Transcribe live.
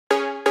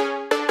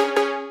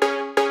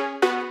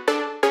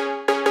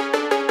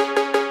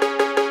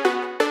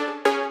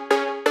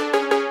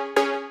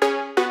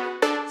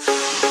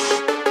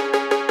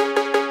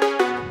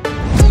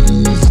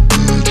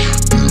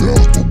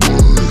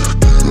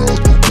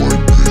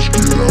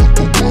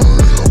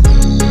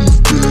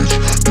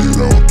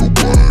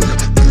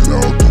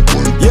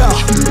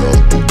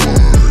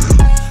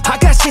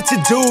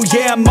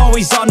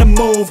always on the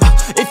move.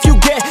 If you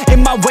get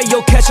in my way,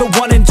 you'll catch a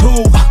 1 and 2.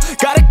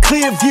 Got a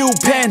clear view,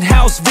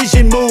 penthouse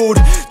vision mood.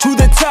 To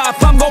the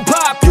top, I'm gon'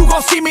 pop, you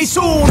gon' see me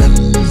soon.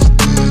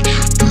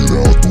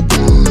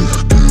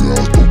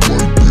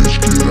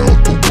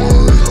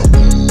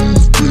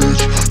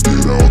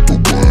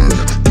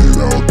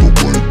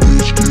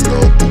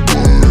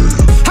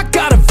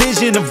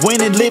 Of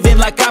winning, living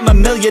like I'm a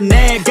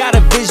millionaire. Got a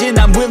vision,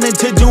 I'm willing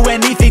to do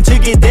anything to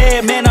get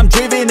there. Man, I'm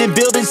driven and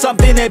building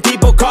something that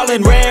people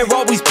calling rare.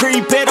 Always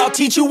prepared, I'll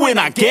teach you when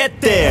I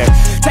get there.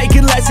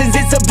 Taking lessons,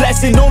 it's a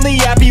blessing. Only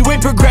happy when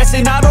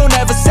progressing. I don't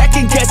ever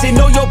second guess it.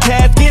 Know your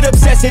path, get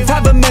obsessive.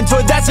 Have a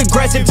mentor that's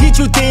aggressive. Teach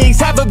you things,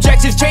 have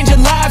objectives.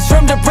 Changing lives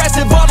from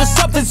depressive all to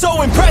something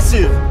so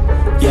impressive.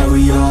 Yeah,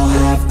 we all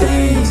have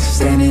things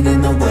standing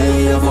in the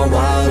way of our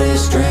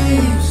wildest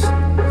dreams.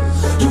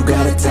 You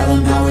gotta tell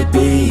them how it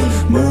be.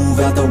 Move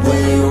out the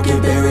way or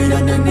get buried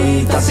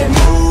underneath. I said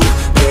move,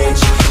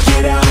 bitch,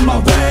 get out of my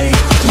way.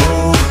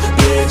 Move,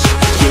 bitch,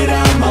 get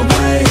out of my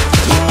way.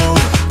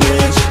 Move,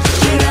 bitch,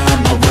 get out of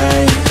my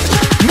way.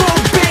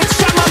 Move, bitch,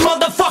 out my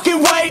motherfucking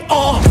way.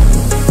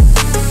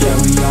 Yeah,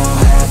 we all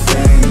have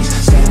things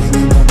standing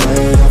in the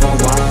way of our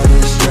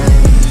wildest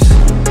dreams.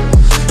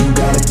 You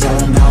gotta tell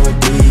them how it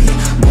be.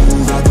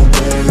 Move out the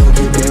way or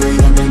get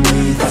buried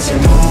underneath. I said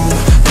move,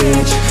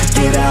 bitch,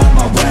 get out of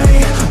my way.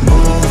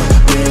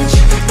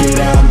 Get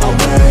out my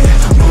way,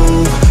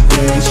 move,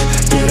 bitch,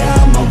 get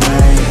out my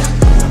way.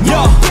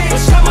 Yo,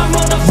 bitch, I'm my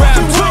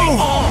motherfucking way.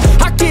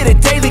 I get it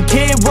daily,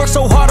 kid, work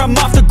so hard I'm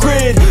off the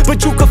grid.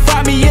 But you can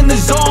find me in the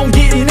zone,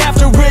 getting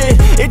after it.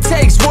 It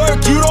takes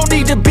work, you don't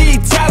need to be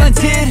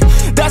talented.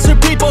 That's for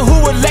people who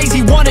are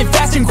lazy, want it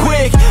fast and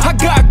quick. I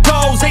got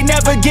goals, they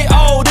never get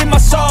old in my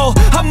soul.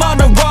 I'm on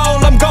a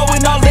roll, I'm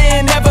going all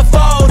in, never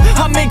fold.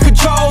 I'm in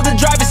control, the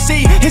driver's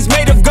seat is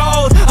made of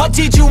gold. I'll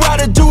teach you how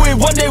to do it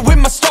one day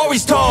when my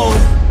story's told.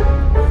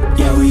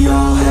 Yeah, we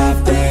all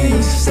have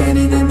things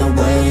standing in the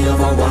way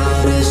of our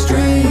wildest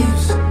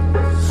dreams.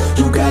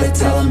 You gotta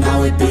tell them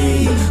how it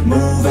be.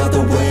 Move out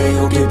the way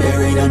or get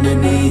buried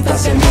underneath. I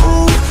said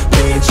move,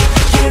 bitch,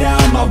 get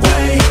out of my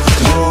way.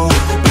 Move,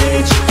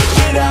 bitch,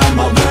 get out of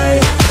my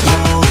way.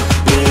 Move,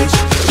 bitch,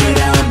 get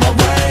out of my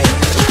way.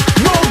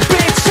 Move,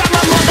 bitch, out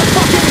my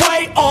motherfucking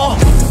way.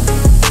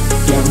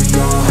 Yeah, we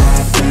all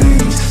have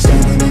things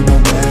standing in the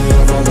way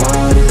of our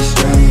wildest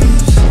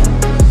dreams.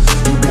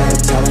 You gotta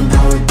tell them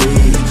how it be.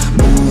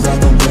 Move out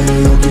the way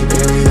or get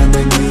buried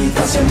underneath.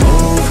 I said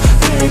move,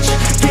 bitch,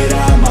 get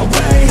out of my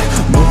way.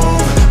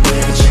 Move,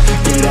 bitch,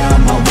 get out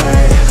of my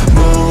way.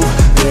 Move,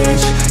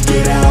 bitch,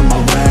 get out of my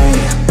way.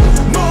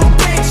 Move,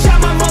 bitch, out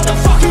my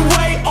motherfucking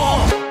way.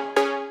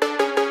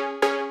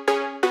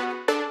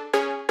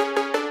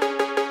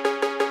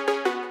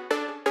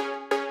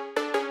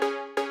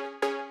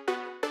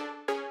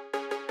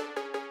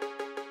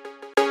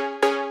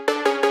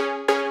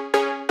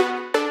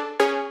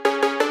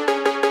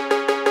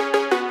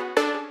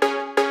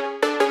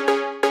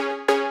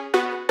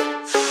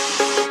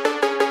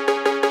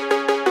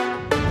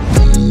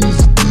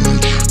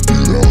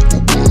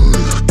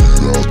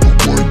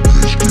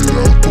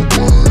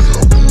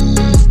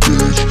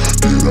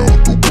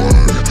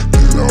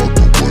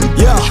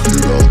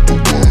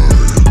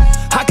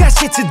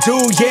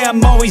 Yeah,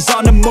 I'm always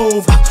on the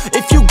move.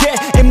 If you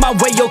get in my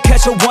way, you'll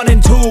catch a 1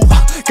 and 2.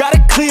 Got a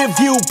clear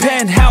view,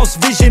 penthouse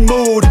vision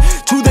mood.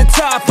 To the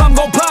top, I'm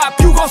gon' pop,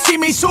 you gon' see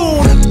me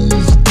soon.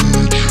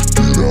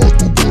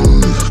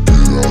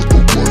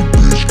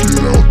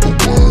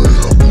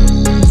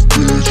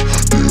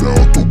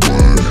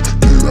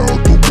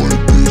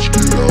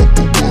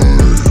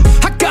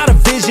 I got a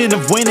vision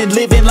of winning,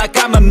 living like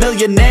I'm a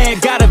millionaire.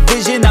 Got a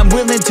vision, I'm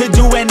willing to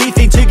do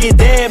anything to get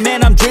there.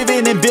 Man, I'm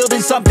driven and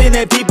building something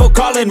that people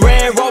calling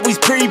rare. Always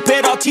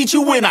prepared, I'll teach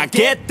you when I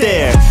get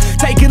there.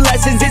 Taking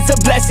lessons, it's a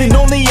blessing.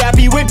 Only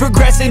happy when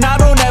progressing. I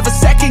don't ever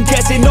second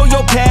guess it. Know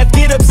your path,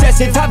 get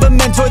obsessive. Have a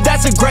mentor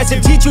that's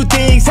aggressive. Teach you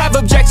things, have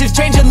objectives.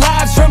 Changing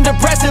lives from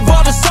depressive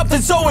all to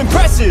something so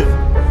impressive.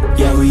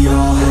 Yeah, we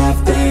all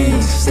have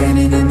things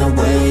standing in the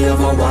way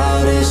of our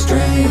wildest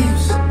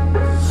dreams.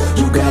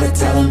 You gotta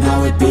tell them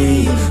how it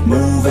be.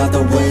 Move out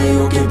the way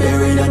or get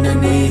buried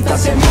underneath. I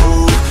said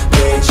move,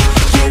 bitch,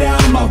 get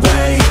out of my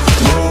way.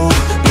 Move,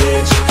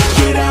 bitch,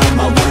 get out of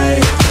my way.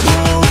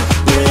 Move,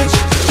 bitch,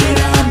 get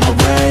out of my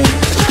way.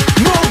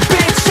 Move,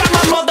 bitch, out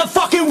my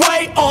motherfucking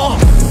way.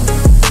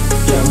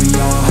 Yeah, we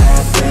all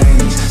have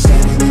things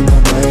standing in the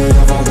way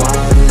of our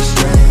wildest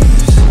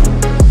dreams.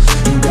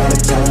 You gotta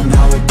tell them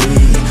how it be.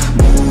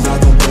 Move out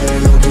the way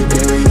or get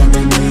buried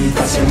underneath.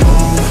 I said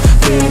move,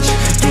 bitch,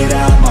 get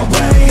out of my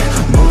way.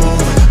 Move,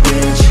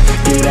 bitch,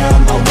 get out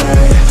of my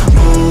way.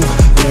 Move,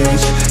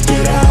 bitch,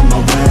 get out of my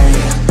way.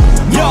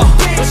 Yo,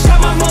 bitch, out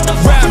my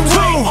motherfucking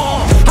way.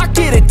 I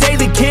get it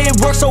daily, kid,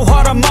 work so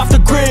hard I'm off the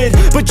grid.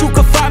 But you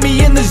can find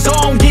me in the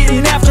zone,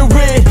 getting after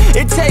it.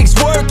 It takes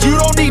work, you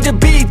don't need to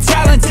be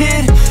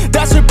talented.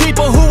 That's for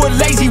people who are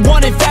lazy,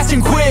 want it fast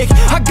and quick.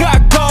 I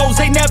got goals,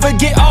 they never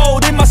get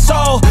old in my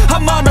soul.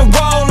 I'm on a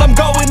roll, I'm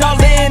going all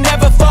in,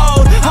 never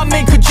fold. I'm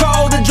in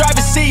control, the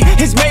driver's seat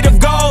is made of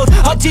gold.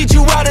 I'll teach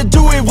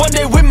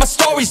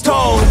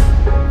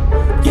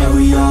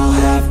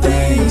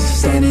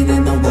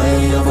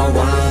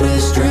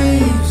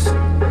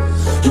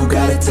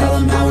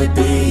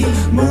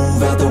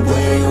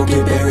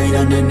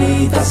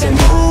said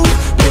move,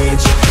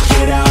 bitch,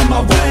 get out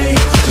my way.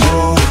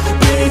 Move,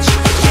 bitch,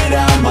 get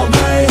out my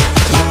way.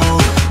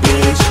 Move,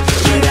 bitch,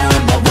 get out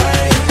my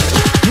way.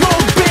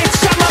 Move,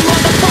 bitch, out my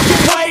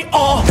motherfucking way.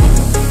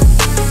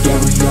 Yeah,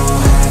 we all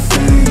have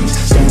things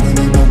standing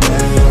in the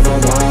way of our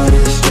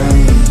wildest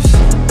dreams.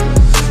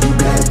 You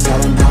gotta tell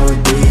them how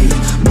it be.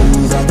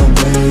 Move out the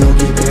way or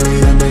get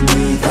buried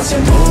underneath. I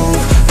said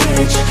move,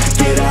 bitch,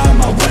 get out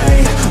my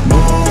way.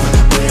 Move,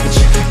 bitch,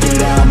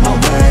 get out my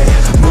way.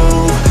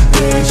 Move,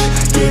 bitch,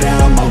 get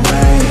out my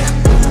way.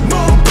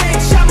 Move,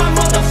 bitch, out my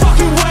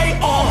motherfucking way.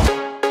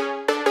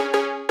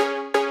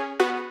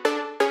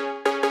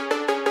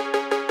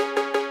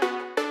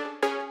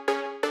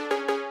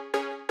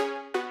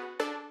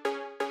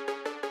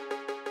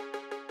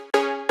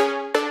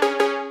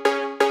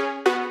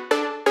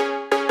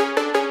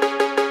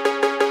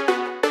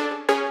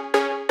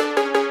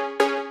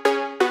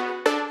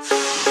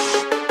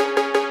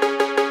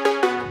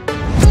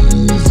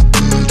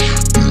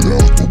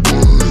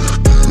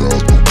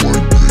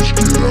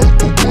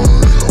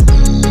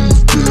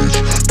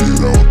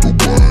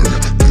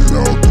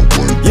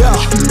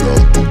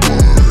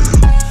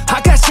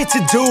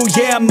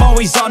 Yeah, I'm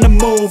always on the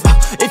move.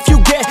 If you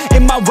get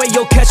in my way,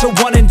 you'll catch a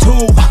 1 and 2.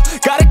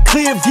 Got a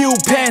clear view,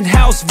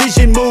 penthouse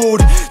vision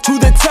mood. To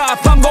the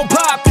top, I'm gon'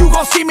 pop, you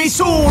gon' see me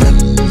soon.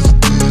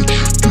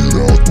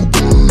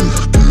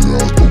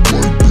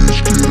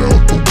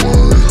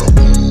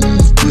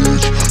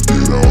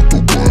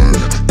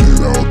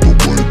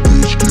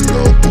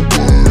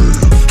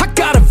 I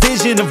got a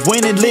vision of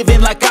winning,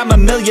 living like I'm a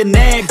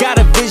millionaire. Got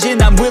a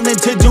vision, I'm willing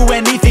to do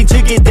anything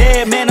to get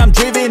there. Man, I'm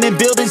driven and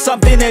building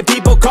something that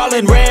people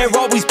calling rare.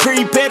 Always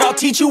prepared, I'll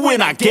teach you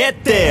when I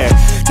get there.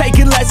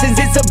 Taking lessons,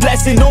 it's a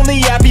blessing. Only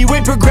happy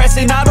when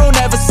progressing. I don't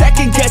ever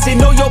second guess it.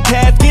 Know your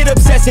path, get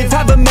obsessive.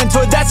 Have a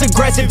mentor that's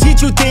aggressive.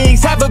 Teach you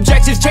things, have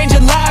objectives.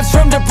 Changing lives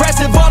from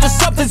depressive all to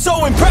something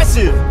so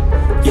impressive.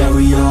 Yeah,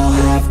 we all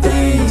have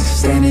things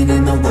standing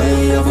in the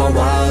way of our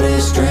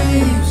wildest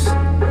dreams.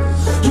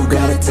 You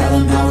gotta tell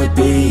them how it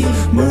be.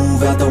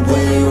 Move out the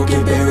way or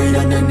get buried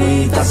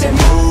underneath. I said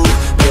move,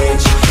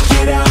 bitch,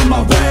 get out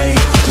my way.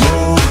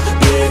 Move,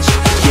 bitch,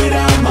 get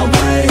out my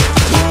way.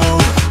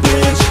 Move,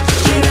 bitch,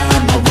 get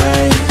out my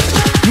way.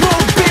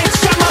 Move, bitch,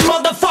 out my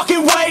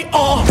motherfucking way.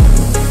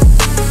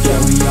 Yeah,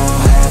 we all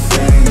have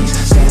things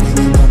standing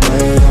in the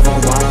way of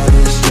our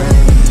wildest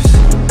dreams.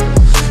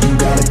 You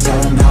gotta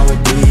tell them how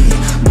it be.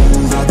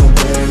 Move out the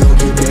way or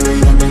get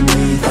buried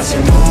underneath. I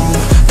said move,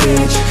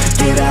 bitch,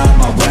 get out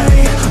my way.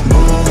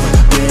 Move,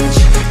 bitch,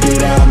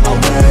 get out my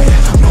way.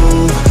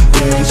 Move,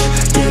 bitch,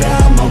 get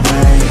out my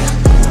way.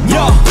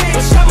 Yo,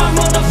 bitch, out my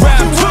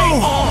motherfucking way.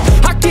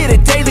 I get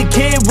it daily,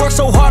 kid, work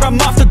so hard I'm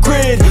off the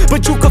grid.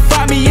 But you can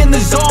find me in the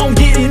zone,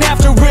 getting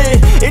after it.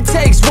 It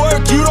takes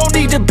work, you don't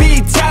need to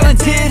be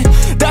talented.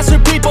 That's for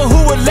people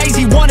who are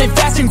lazy, want it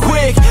fast and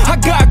quick. I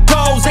got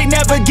goals, they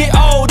never get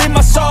old in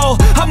my soul.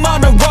 I'm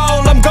on a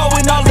roll, I'm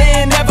going all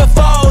in, never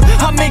fold.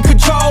 I'm in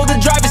control, the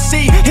driver's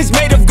seat is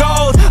made of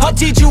gold. I'll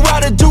teach you how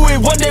to do it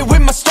one day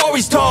when my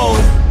story's told.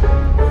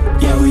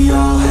 Yeah, we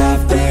all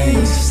have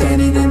things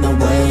standing in the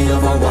way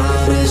of our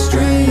wildest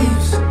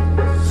dreams.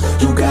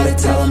 You gotta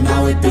tell them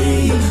how it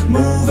be.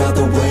 Move out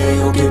the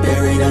way or get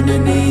buried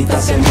underneath. I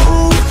said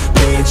move,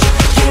 bitch,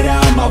 get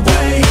out my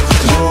way.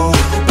 Move,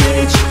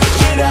 bitch,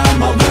 get out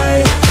my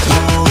way.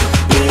 Move,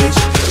 bitch,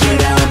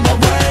 get out my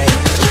way.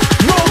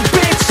 Move,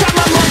 bitch, out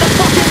my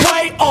motherfucking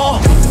way.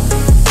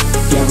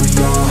 Yeah, we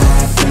all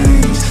have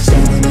things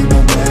standing in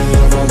the way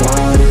of our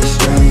wildest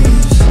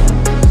dreams.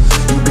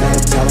 You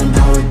gotta tell them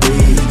how it be.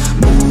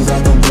 Move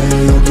out the way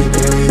or get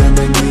buried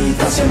underneath.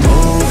 I said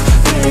move,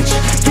 bitch,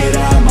 get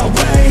out my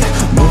way.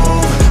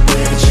 Move,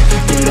 bitch,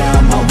 get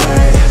out my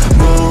way.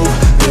 Move,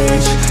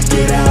 bitch,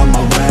 get out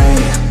my way.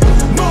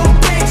 Move,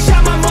 bitch,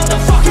 out my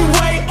motherfucking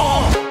way.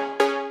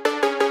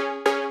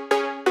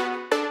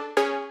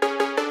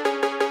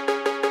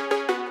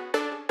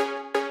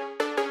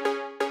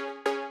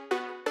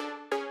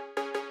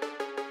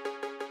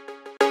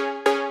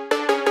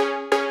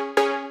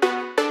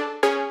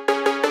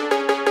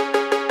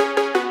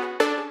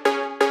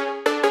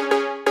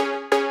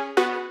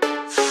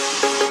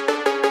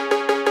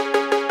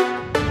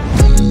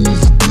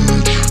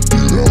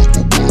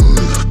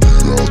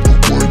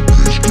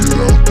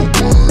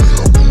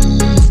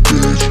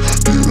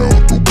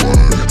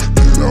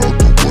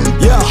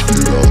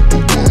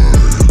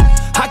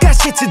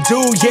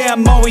 Yeah,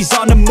 I'm always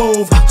on the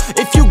move.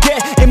 If you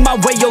get in my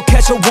way, you'll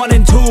catch a 1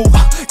 and 2.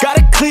 Got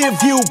a clear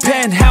view,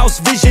 penthouse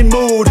vision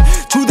mood.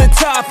 To the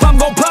top, I'm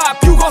gon'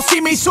 pop, you gon'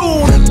 see me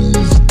soon.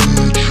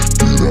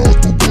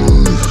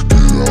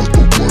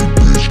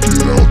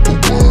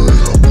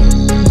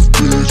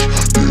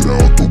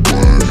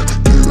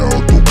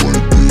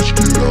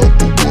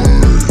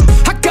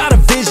 I got a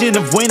vision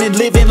of winning,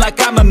 living like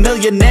I'm a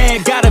millionaire.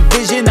 Got a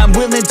vision, I'm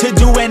willing to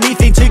do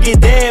anything to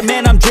get there.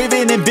 Man, I'm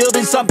driven and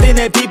building something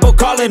that people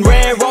calling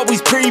rare.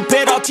 Always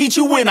prepared, I'll teach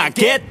you when I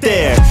get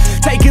there.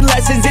 Taking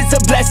lessons, it's a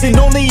blessing.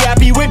 Only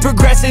happy when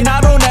progressing.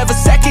 I don't ever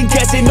second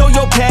guess it. Know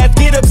your path,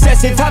 get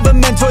obsessive. Have a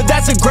mentor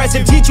that's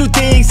aggressive. Teach you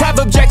things, have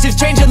objectives.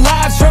 Changing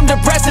lives from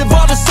depressive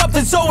all to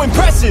something so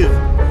impressive.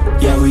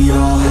 Yeah, we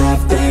all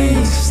have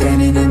things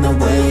standing in the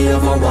way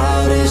of our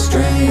wildest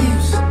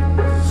dreams.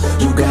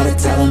 You gotta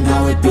tell them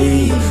how it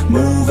be.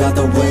 Move out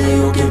the way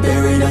or get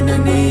buried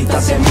underneath. I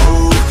said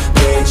move,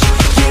 bitch,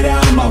 get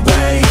out of my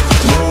way.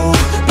 Move,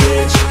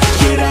 bitch,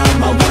 get out of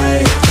my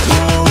way.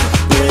 Move,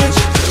 bitch,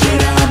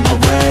 get out of my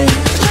way.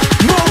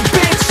 Move,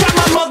 bitch, out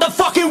my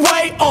motherfucking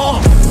way.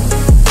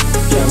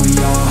 Yeah, we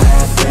all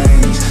have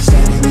things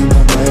standing in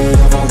the way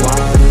of our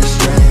wildest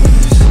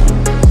dreams.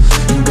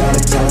 You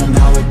gotta tell them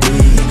how it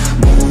be.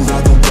 Move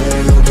out the way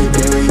or get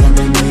buried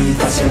underneath.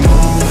 I said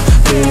move,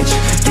 bitch,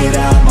 get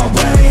out of my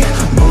way.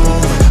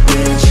 Move,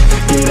 bitch,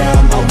 get out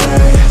of my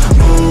way.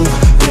 Move,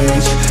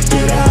 bitch,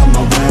 get out of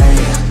my way.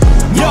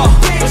 Yo,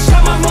 bitch,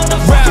 out my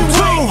motherfucking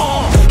way.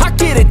 I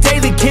get it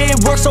daily,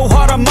 kid, work so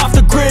hard I'm off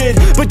the grid.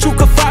 But you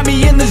can find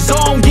me in the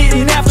zone,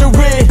 getting after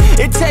it.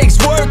 It takes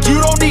work, you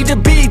don't need to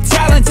be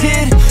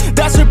talented.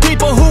 That's for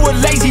people who are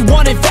lazy,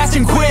 want it fast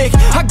and quick.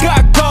 I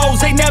got goals,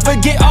 they never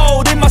get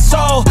old in my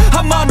soul.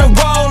 I'm on a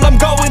roll, I'm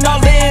going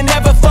all in,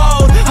 never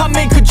fold. I'm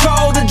in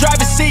control, the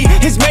driver's seat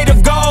is made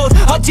of gold.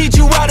 I'll teach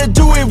you how to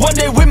do it one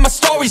day when my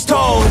story's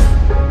told.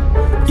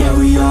 Yeah,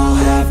 we all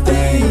have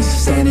things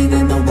standing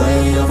in the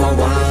way of our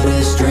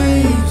wildest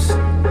dreams.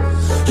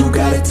 You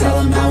gotta tell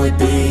them how it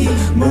be.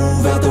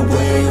 Move out the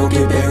way or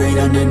get buried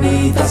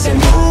underneath. I said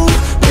move,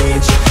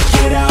 bitch,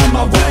 get out of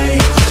my way.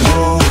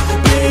 Move,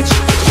 bitch,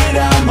 get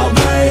out of my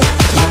way.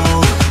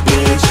 Move,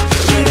 bitch,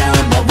 get out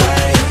of my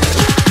way.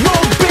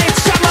 Move, bitch,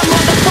 out my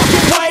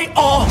motherfucking way.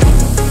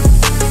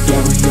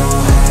 Yeah, we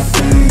all have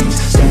things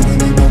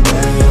standing in the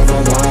way of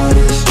our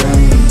wildest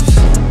dreams.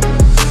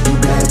 You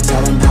gotta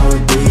tell them how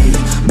it be.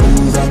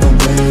 Move out the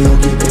way or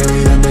get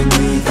buried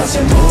underneath. I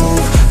said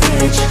move,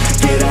 bitch,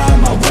 get out of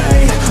my way.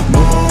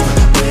 Move,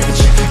 bitch,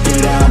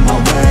 get out of my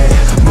way.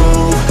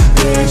 Move,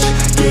 bitch,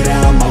 get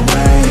out of my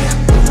way.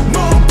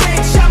 Move,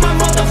 bitch, out my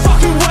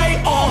motherfucking way.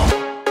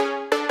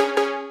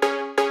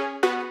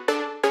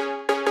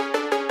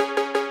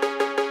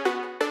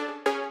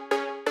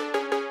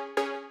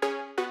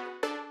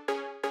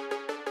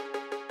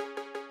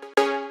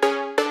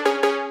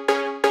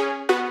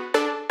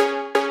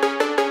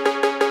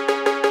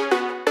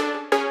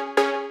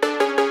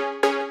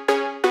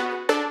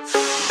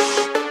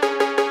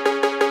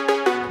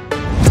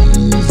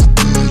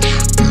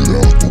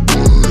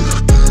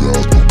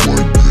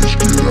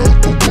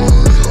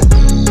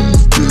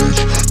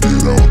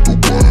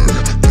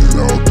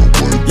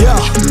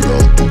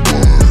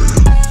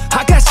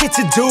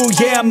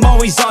 Yeah, I'm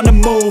always on the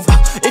move.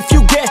 If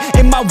you get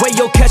in my way,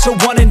 you'll catch a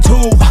 1 and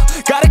 2.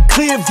 Got a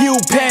clear view,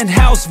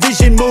 penthouse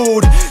vision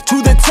mood.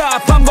 To the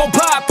top, I'm gon'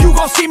 pop, you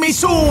gon' see me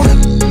soon.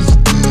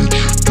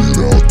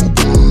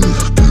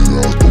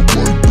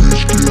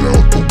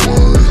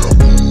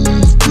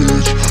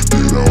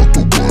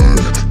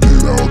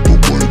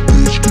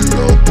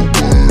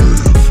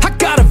 I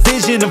got a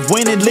vision of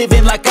winning,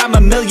 living like I'm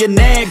a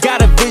millionaire.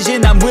 Got a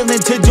vision, I'm willing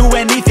to do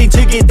anything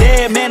to get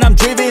there. Man, I'm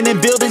driven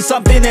and building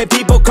something that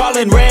people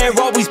calling rare.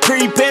 Always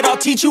prepared, I'll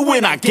teach you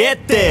when I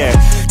get there.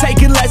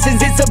 Taking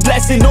lessons, it's a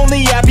blessing.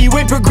 Only happy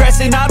when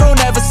progressing. I don't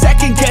ever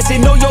second guess it.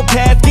 Know your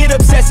path, get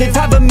obsessive.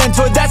 Have a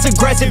mentor that's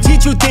aggressive.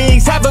 Teach you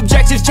things, have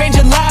objectives.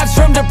 Changing lives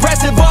from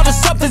depressive all to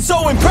something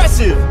so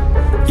impressive.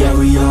 Yeah,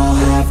 we all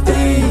have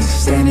things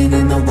standing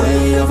in the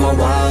way of our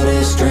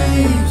wildest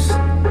dreams.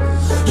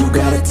 You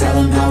gotta tell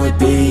them how it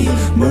be.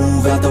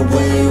 Move out the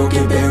way or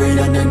get buried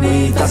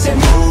underneath. I said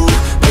move,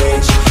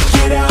 bitch,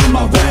 get out of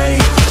my way.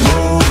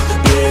 Move,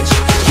 bitch,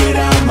 get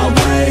out of my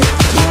way.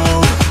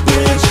 Move,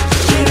 bitch,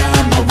 get out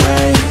of my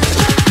way.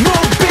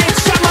 Move,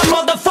 bitch, out my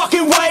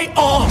motherfucking way.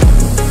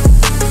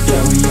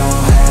 Yeah, we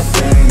all have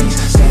things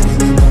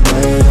standing in the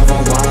way of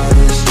our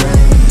wildest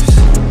dreams.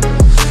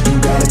 You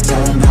gotta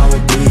tell them how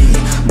it be.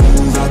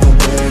 Move out the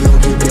way or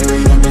get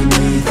buried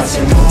underneath. I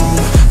said move,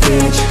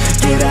 bitch,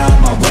 get out of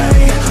my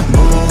way.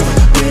 Move,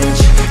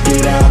 bitch,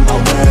 get out of my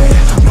way.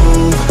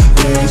 Move,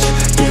 bitch,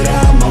 get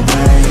out of my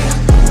way.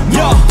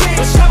 Yo,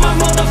 bitch, out my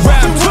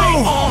motherfucking way.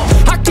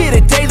 I get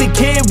it daily,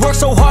 kid, work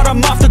so hard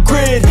I'm off the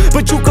grid.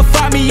 But you can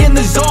find me in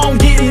the zone,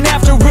 getting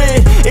after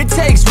it. It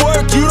takes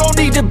work, you don't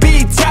need to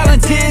be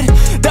talented.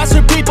 That's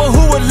for people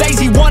who are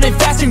lazy, want it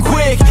fast and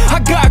quick. I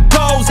got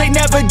goals, they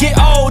never get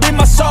old in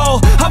my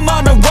soul. I'm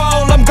on a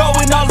roll, I'm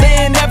going all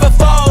in, never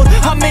fold.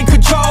 I'm in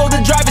control,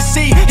 the driver's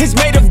seat is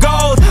made of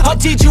gold. I'll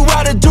teach you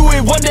how to do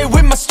it one day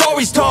when my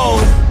story's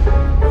told.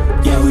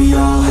 Yeah, we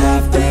all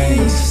have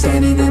things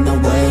standing in the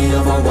way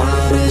of our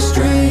wildest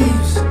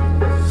dreams.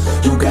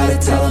 You gotta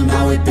tell them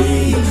how it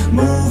be.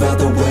 Move out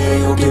the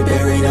way or get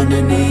buried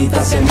underneath.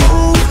 I said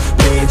move,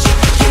 bitch,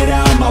 get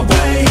out of my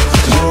way.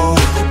 Move,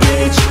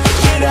 bitch,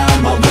 get out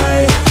of my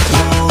way.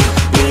 Move,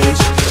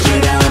 bitch,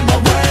 get out of my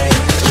way.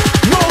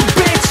 Move,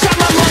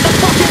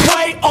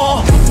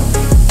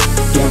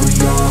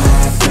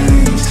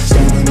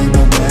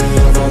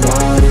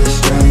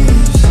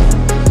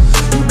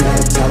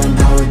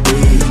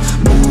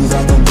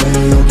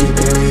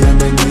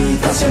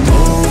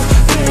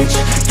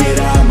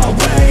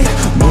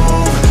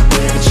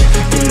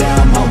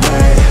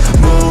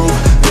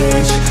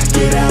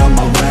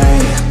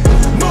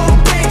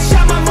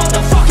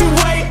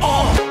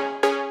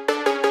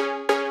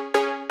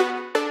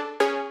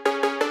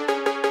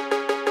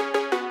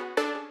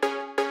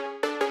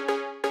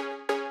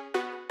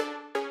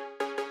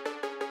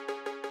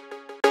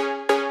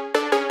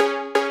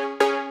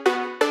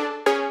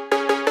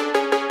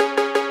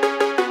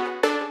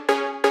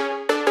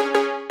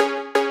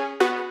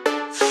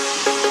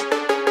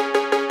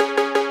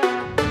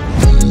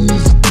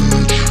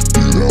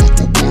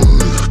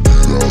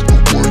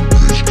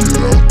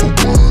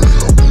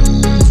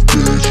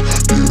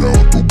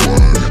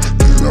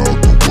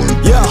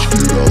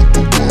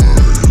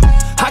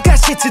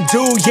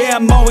 yeah,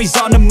 I'm always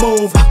on the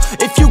move.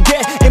 If you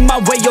get in my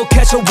way, you'll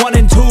catch a 1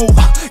 and 2.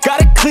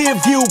 Got a clear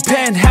view,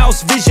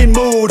 penthouse vision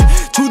mood.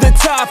 To the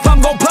top,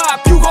 I'm gon'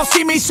 pop, you gon'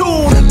 see me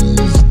soon.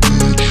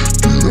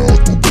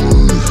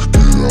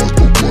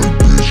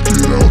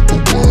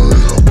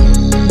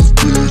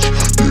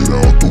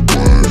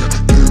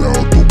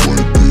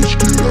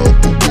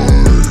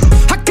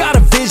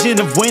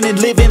 Of winning,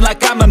 living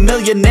like I'm a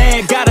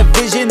millionaire. Got a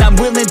vision, I'm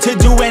willing to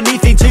do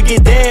anything to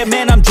get there.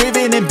 Man, I'm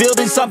driven and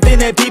building something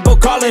that people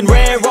calling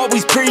rare.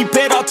 Always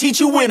prepared, I'll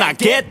teach you when I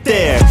get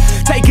there.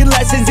 Taking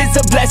lessons, it's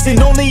a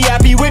blessing. Only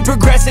happy when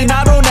progressing.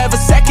 I don't ever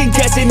second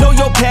guess it. Know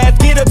your path,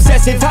 get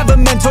obsessive. Have a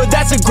mentor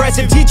that's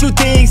aggressive. Teach you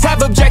things,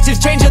 have objectives.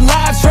 Changing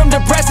lives from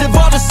depressive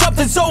all to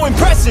something so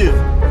impressive.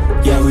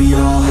 Yeah, we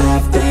all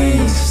have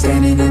things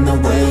standing in the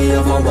way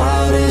of our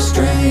wildest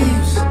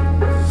dreams.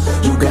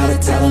 You gotta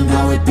tell them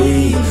how it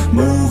be.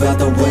 Move out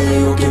the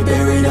way or get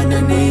buried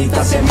underneath.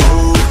 I said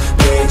move,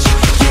 bitch,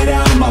 get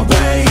out of my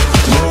way.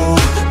 Move,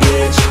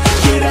 bitch,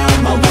 get out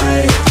of my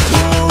way.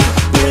 Move,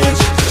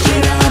 bitch,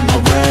 get out of my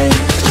way.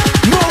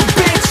 Move,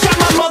 bitch, out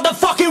my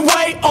motherfucking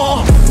way.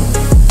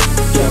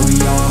 Yeah, we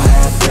all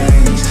have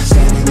things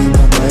standing in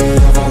the way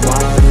of our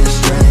wildest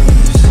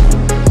dreams.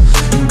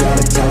 You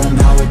gotta tell them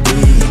how it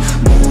be.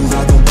 Move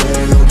out the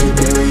way or get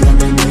buried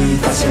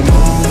underneath. I said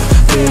move,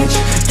 bitch,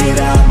 get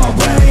out of my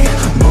way.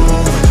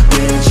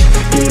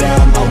 Get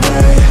out my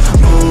way,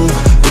 move,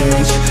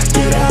 bitch,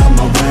 get out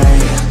my way.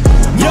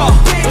 Yo,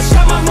 bitch,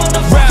 out my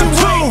motherfucking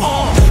way.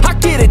 I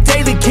get it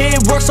daily,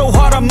 kid, work so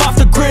hard I'm off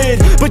the grid.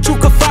 But you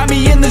can find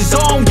me in the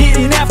zone,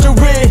 getting after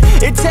it.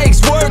 It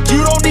takes work,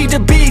 you don't need to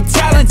be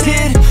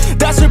talented.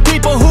 That's for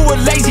people who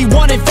are lazy,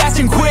 want it fast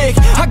and quick.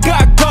 I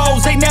got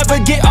goals, they never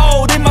get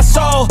old in my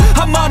soul.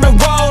 I'm on a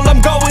roll,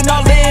 I'm going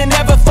all in,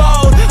 never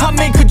fold. I'm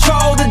in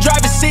control, the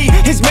driver's seat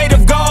is made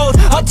of gold.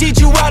 I'll teach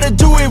you how to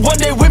do it one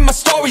day when my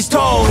story's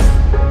told.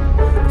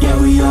 Yeah,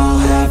 we all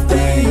have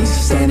things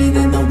standing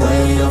in the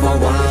way of our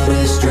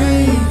wildest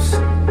dreams.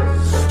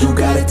 You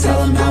gotta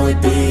tell them how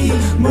it be.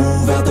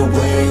 Move out the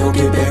way or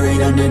get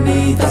buried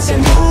underneath. I said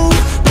move,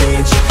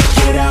 bitch,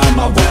 get out of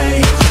my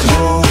way.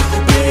 Move,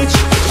 bitch,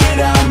 get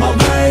out of my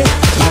way.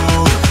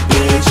 Move,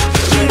 bitch,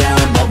 get out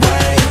of my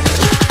way.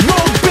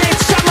 Move,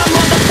 bitch, out my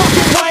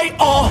motherfucking way.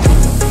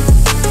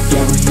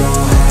 Yeah, we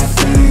all have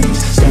things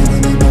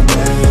standing in the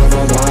way of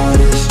our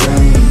wildest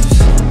dreams.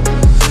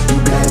 You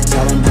gotta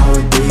tell them how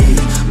it be.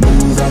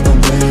 Move out the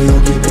way or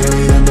get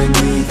buried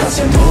underneath. I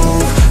said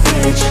move,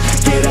 bitch,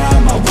 get out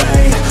of my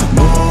way.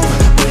 Move,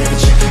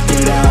 bitch,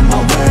 get out of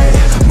my way.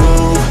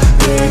 Move,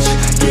 bitch,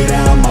 get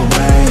out of my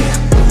way.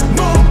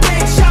 Move,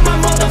 bitch, out my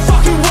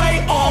motherfucking way.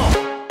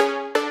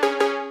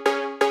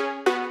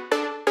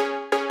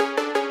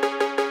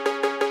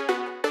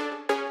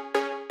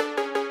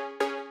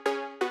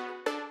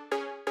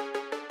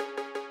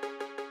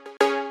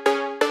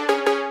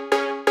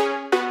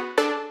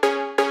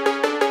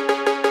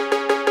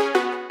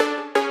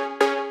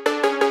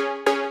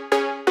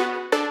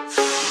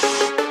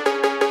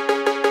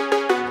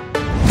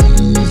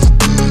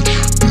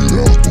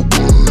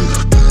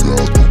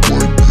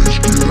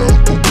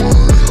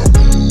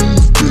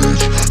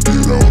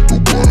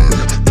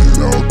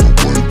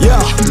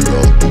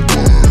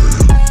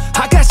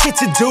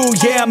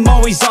 Yeah, I'm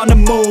always on the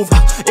move.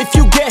 If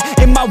you get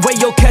in my way,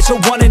 you'll catch a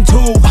 1 and 2.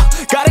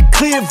 Got a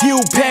clear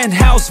view,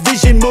 penthouse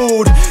vision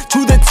mood.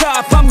 To the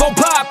top, I'm gon'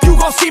 pop, you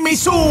gon' see me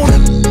soon.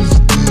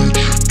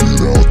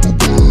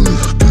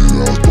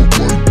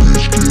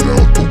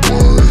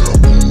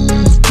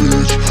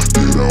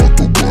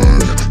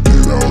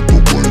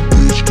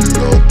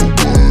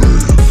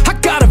 I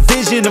got a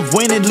vision of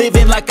winning,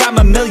 living like I'm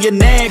a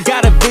millionaire.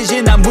 Got a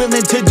vision, I'm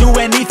willing to do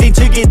anything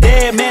to get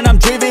there. Man, I'm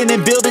driven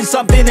and building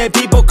something that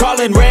people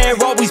calling rare.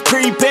 Always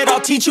prepared,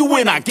 I'll teach you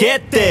when I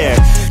get there.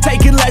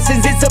 Taking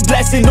lessons, it's a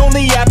blessing.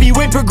 Only happy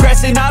when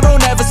progressing. I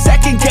don't ever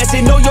second guess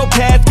it. Know your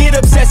path, get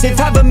obsessive.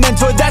 Have a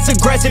mentor that's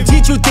aggressive.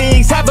 Teach you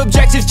things, have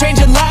objectives.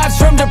 Changing lives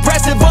from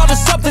depressive all to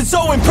something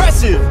so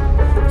impressive.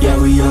 Yeah,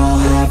 we all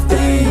have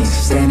things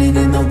standing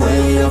in the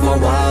way of our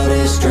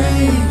wildest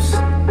dreams.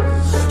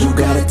 You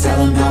gotta tell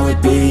them how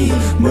it be.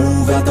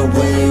 Move out the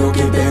way or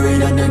get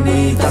buried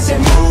underneath. I said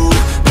move,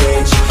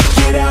 bitch,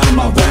 get out of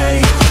my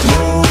way.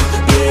 Move,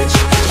 bitch,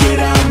 get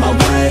out of my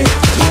way.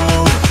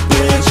 Move,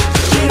 bitch,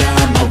 get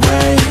out of my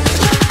way.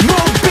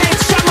 Move,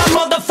 bitch, out my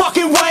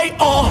motherfucking way.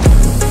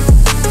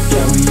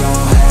 Yeah, we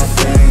all have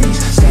things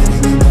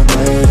standing in the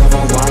way of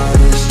our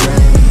wildest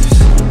dreams.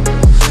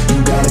 You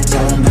gotta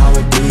tell them how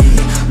it be.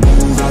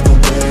 Move out the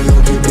way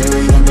or get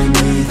buried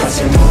underneath. I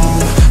said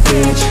move,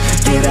 bitch,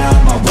 get out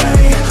of my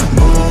way.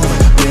 Move,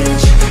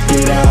 bitch,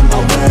 get out of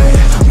my way.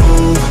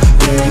 Move,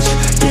 bitch,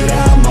 get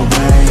out of my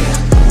way.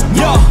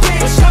 Yo,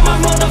 bitch, out my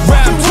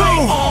motherfucking way.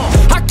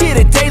 I get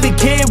it daily,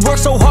 kid, work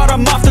so hard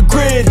I'm off the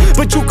grid.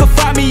 But you can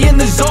find me in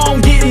the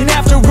zone, getting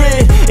after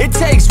it. It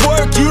takes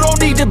work, you don't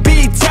need to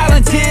be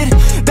talented.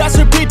 That's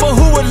for people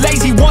who are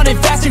lazy, want it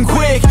fast and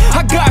quick.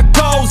 I got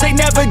goals, they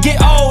never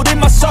get old in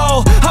my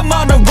soul. I'm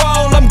on a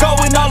roll, I'm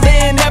going all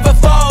in, never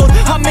fold.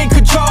 I'm in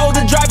control,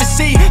 the driver's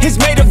seat is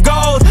made of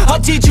gold.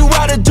 I'll teach you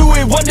how to do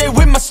it one day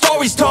when my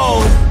story's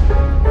told.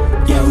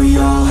 Yeah, we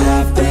all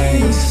have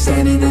things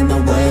standing in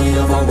the way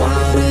of our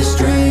wildest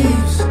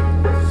dreams.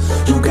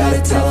 You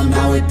gotta tell them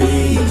how it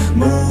be.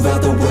 Move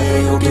out the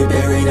way or get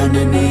buried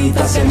underneath.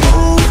 I said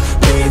move,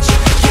 bitch,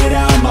 get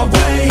out my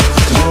way.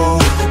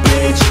 Move,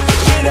 bitch,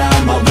 get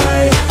out my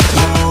way.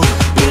 Move,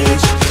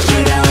 bitch,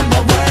 get out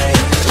my way.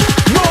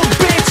 Move,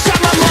 bitch,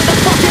 out my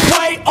motherfucking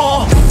way.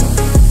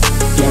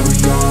 Yeah, we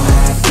all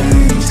have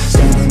things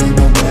standing in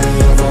the way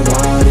of our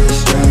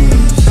wildest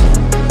dreams.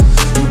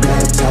 You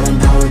gotta tell them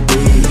how it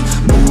be.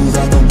 Move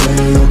out the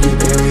way or get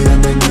buried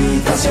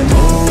underneath. I said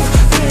move,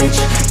 bitch,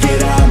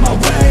 get out my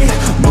way.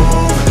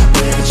 Move,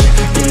 bitch,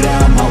 get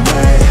out my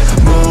way.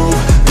 Move,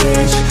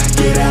 bitch,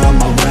 get out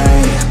my way.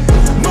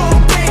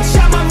 Move, bitch,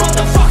 out my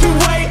motherfucking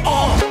way.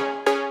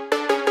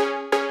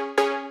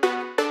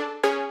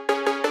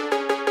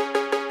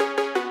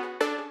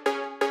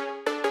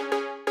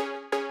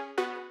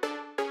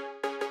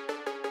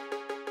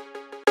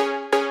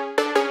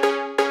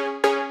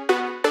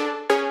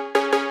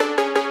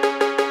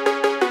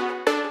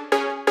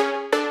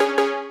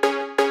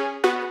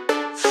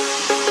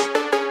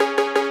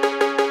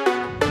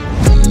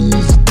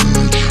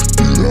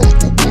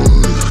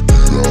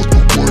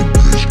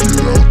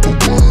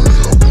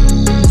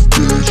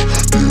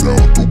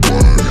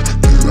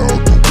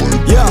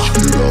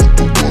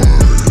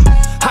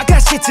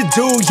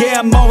 Yeah,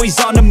 I'm always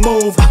on the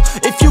move.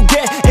 If you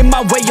get in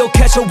my way, you'll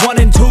catch a 1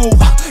 and 2.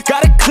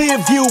 Got a clear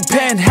view,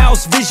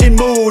 penthouse vision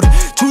mood.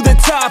 To the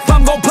top,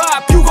 I'm gon'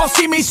 pop, you gon'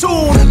 see me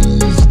soon.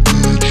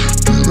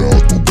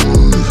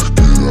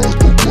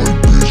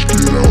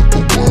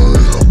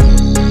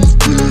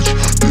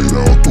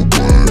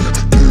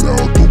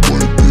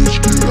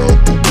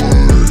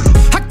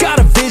 I got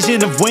a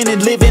vision of winning,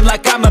 living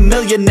like I'm a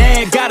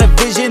millionaire. Got a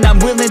vision, I'm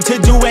willing to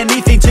do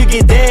anything to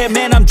get there.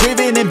 Man, I'm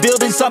driven and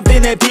building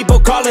something that people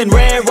calling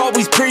rare.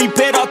 Always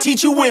prepared, I'll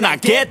teach you when I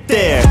get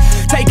there.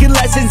 Taking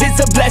lessons, it's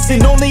a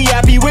blessing. Only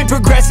happy with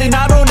progressing.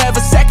 I don't ever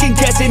second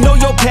guessing. Know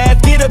your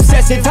path, get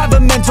obsessive. Have a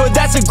mentor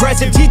that's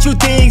aggressive. Teach you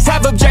things,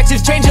 have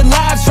objectives. Changing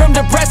lives from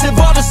depressive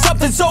all to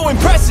something so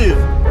impressive.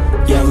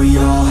 Yeah, we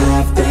all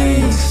have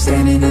things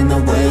standing in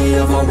the way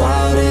of our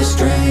wildest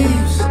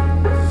dreams.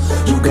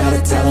 You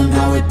gotta tell them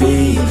how it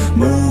be.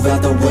 Move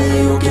out the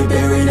way or get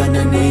buried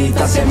underneath.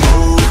 I said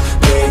move,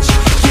 bitch,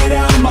 get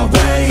out my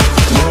way.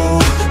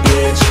 Move,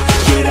 bitch,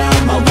 get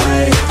out my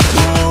way.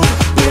 Move,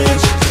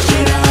 bitch,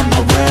 get out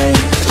my way.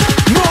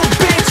 Move,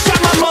 bitch,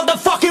 out my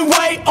motherfucking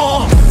way.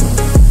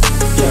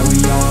 Yeah, we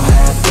all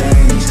have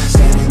things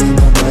standing in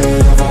the way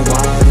of our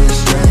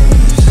wildest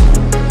dreams.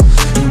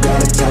 You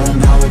gotta tell them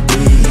how it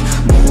be.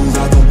 Move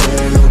out the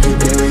way or get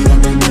buried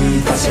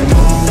underneath. I said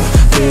move,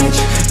 bitch,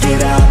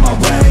 get out my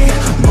way.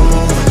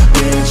 Move,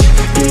 bitch,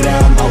 get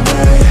out my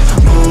way.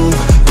 Move,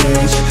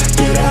 bitch,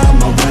 get out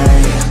my way.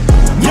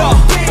 Yo,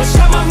 bitch,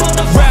 out my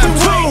motherfucking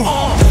way.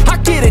 I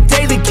get it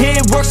daily,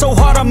 kid, work so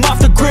hard I'm off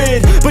the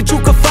grid. But you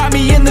can find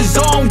me in the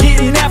zone,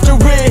 getting after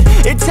it.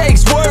 It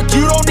takes work,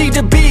 you don't need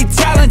to be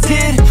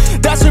talented.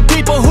 That's for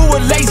people who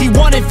are lazy,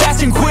 want it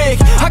fast and quick.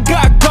 I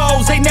got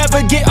goals, they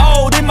never get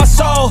old in my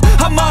soul.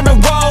 I'm on a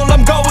roll,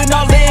 I'm going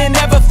all in,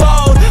 never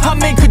fold.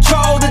 I'm in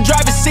control, the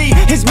driver's seat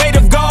is made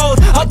of gold.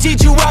 I'll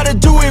teach you how to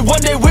do it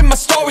one day when my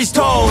story's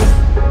told.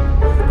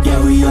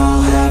 Yeah, we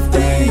all have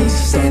things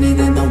standing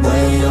in the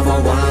way of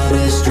our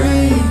wildest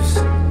dreams.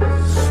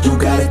 You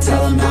gotta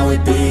tell them how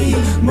it be.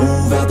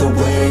 Move out the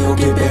way or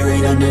get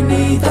buried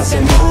underneath. I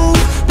said move,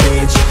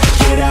 bitch,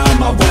 get out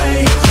my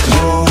way.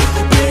 Move,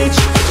 bitch,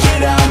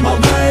 get out my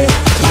way.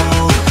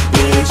 Move,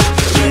 bitch,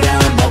 get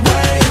out my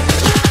way.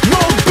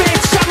 Move,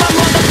 bitch, out my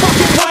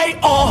motherfucking way.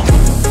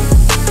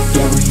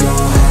 Yeah, we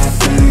all have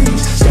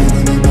things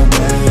standing in the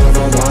way of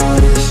our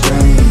wildest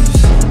dreams.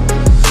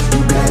 You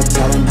gotta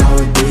tell them how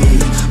it be.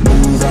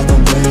 Move out the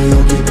way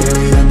or get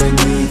buried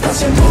underneath. I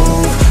said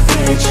move,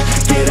 bitch,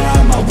 get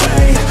out my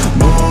way.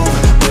 Move,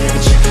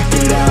 bitch,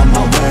 get out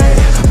my way.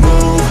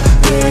 Move,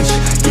 bitch,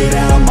 get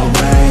out my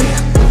way.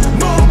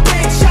 Move,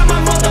 bitch, out my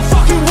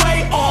motherfucking way.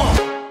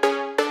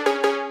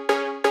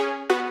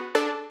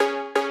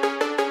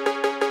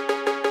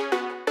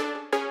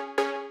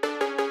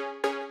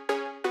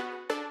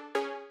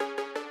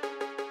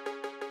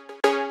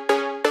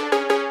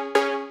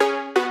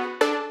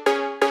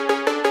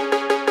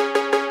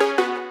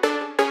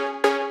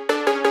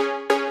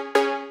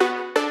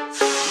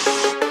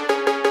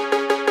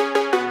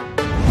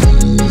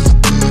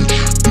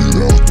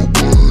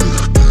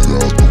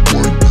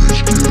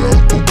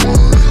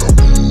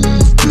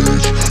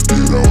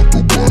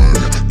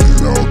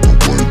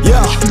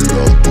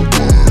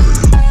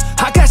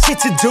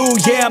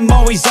 Yeah, I'm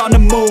always on the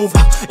move.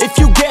 If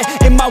you get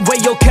in my way,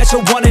 you'll catch a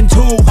 1 and 2.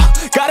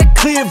 Got a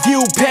clear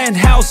view,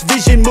 penthouse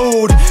vision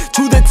mood.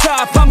 To the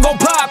top, I'm gon'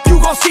 pop, you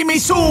gon' see me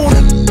soon.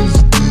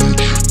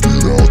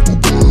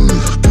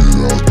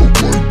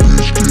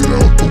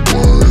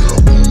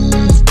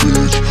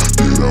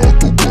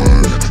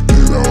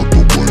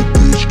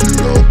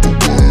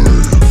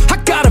 I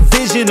got a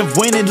vision of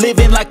winning,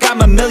 living like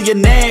I'm a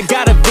millionaire.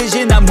 Got a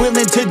vision, I'm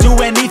willing to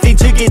do anything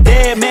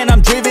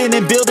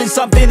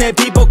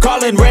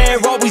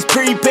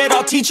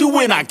teach you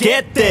when I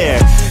get there.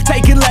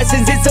 Taking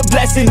lessons, it's a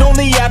blessing.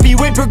 Only happy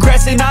when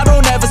progressing. I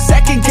don't ever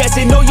second guess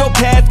it. Know your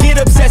path,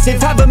 get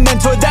obsessive. Have a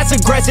mentor that's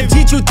aggressive.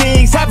 Teach you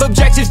things, have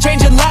objectives.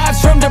 Changing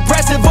lives from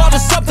depressive all to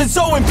something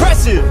so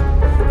impressive.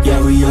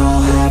 Yeah, we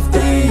all have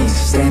things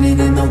standing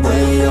in the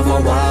way of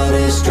our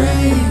wildest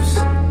dreams.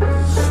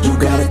 You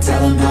gotta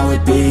tell them how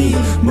it be.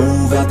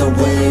 Move out the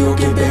way or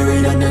get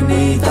buried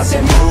underneath. I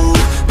said move,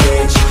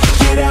 bitch,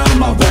 get out of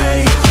my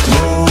way.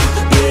 Move,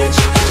 bitch,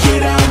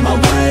 get out of my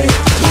way.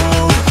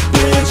 Move,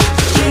 bitch,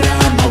 get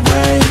out of my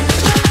way.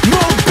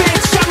 Move,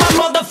 bitch, out my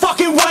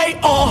motherfucking way.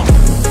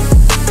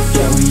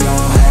 Yeah, we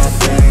all have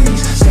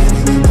things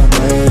standing in the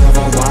way of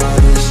our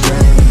wildest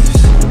dreams.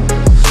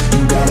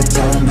 You gotta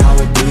tell them how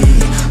it be.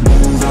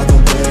 Move out the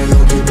way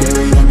or get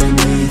buried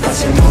underneath. I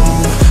said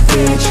move,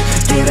 bitch,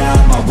 get out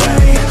of my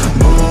way.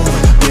 Move,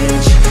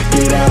 bitch,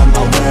 get out of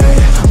my way.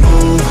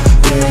 Move,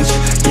 bitch,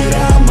 get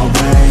out of my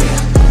way.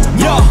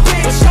 Yo,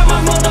 bitch, out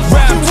my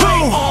motherfucking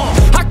way.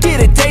 I get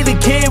it daily,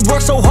 kid,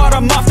 work so hard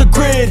I'm off the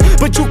grid.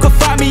 But you can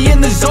find me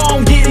in the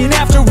zone, getting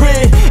after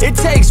it. It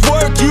takes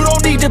work, you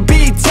don't need to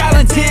be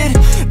talented.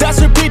 That's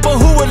for people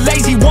who are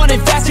lazy, want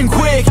it fast and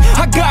quick.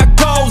 I got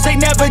goals, they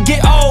never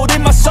get old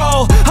in my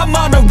soul. I'm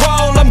on a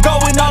roll, I'm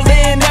going all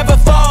in, never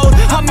fold.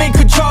 I'm in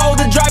control,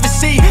 the driver's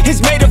seat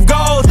is made of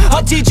gold.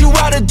 I'll teach you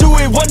how to do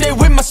it one day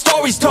when my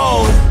story's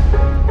told.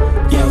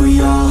 Yeah,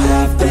 we all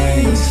have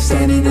things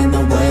standing in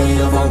the way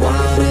of our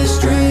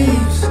wildest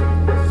dreams.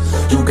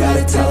 You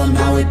gotta tell them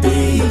how it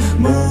be.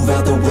 Move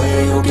out the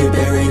way or get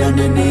buried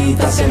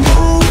underneath. I said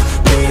move,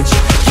 bitch,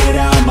 get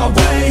out of my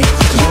way.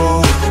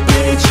 Move,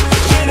 bitch,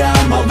 get out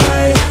of my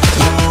way.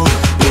 Move,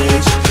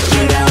 bitch,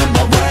 get out of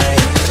my way.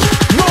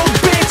 Move,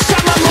 bitch,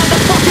 out my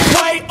motherfucking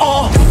way.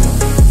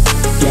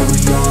 Yeah, we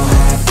all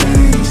have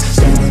things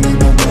standing in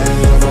the way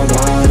of our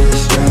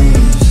wildest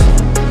dreams.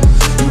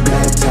 You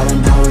gotta tell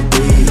them how it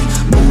be.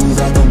 Move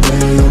out the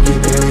way or get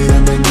buried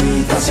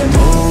underneath. I said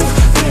move,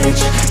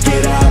 bitch,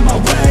 get out of my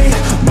way.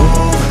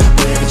 Move,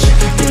 bitch,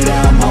 get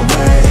out of my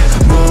way.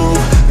 Move,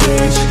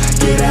 bitch,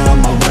 get out of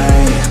my way.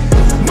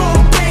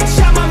 Move, bitch,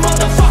 out my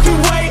motherfucking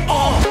way.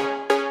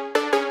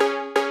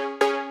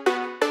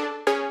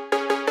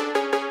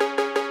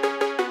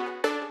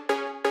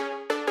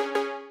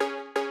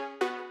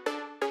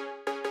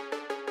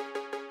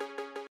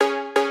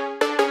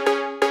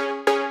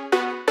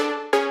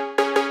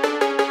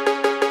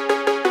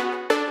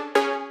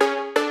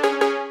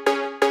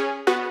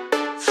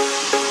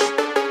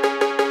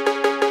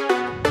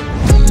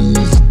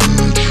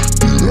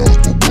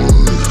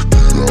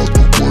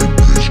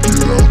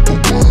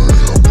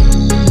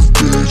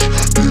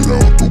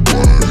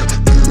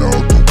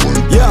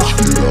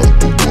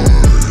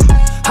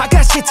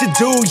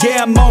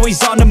 Yeah, I'm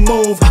always on the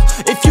move.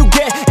 If you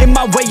get in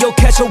my way, you'll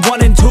catch a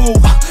 1 and 2.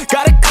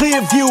 Got a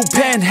clear view,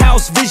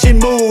 penthouse vision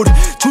mood.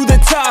 To the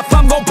top,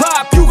 I'm gon'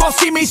 pop, you gon'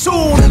 see me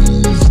soon.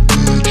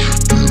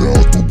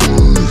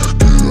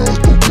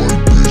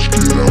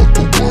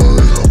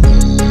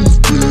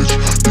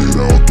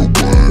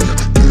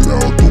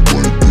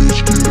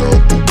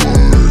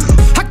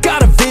 I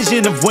got a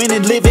vision of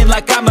winning, living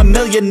like I'm a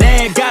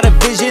millionaire. Got a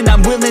vision,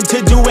 I'm willing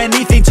to do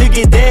anything to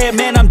get there.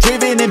 Man, I'm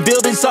driven and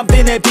building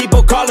something that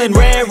people callin'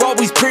 rare.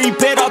 Always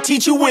prepared, I'll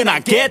teach you when I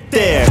get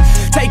there.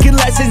 Taking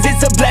lessons,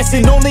 it's a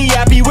blessing. Only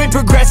happy when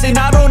progressing.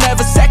 I don't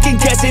ever second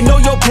guess it. Know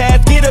your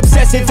path, get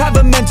obsessive. Have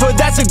a mentor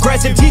that's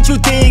aggressive. Teach you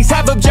things,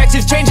 have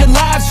objectives. Changing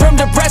lives from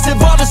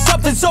depressive all to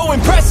something so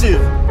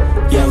impressive.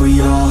 Yeah,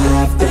 we all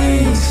have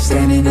things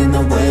standing in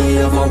the way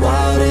of our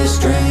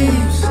wildest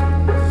dreams.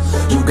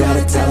 You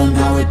gotta tell them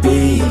how it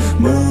be.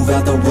 Move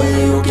out the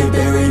way or get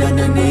buried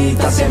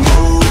underneath. I said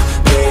move,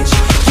 bitch,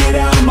 get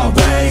out of my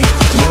way.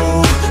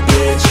 Move,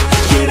 bitch,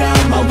 get out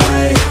of my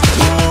way.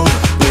 Move,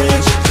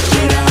 bitch,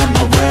 get out of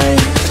my way.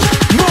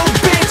 Move,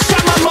 bitch,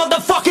 out my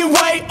motherfucking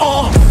way.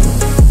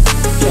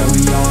 Yeah,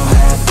 we all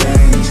have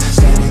things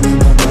standing in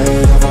the way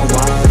of our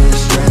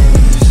wildest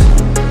dreams.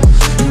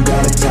 You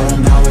gotta tell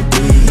them how it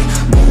be.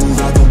 Move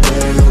out the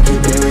way or get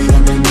buried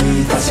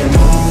underneath. I said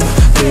move,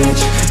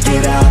 bitch,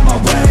 get out of my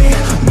way.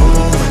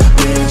 Move,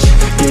 bitch,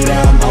 get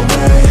out of my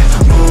way.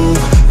 Move,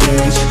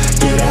 bitch,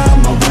 get out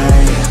of my way.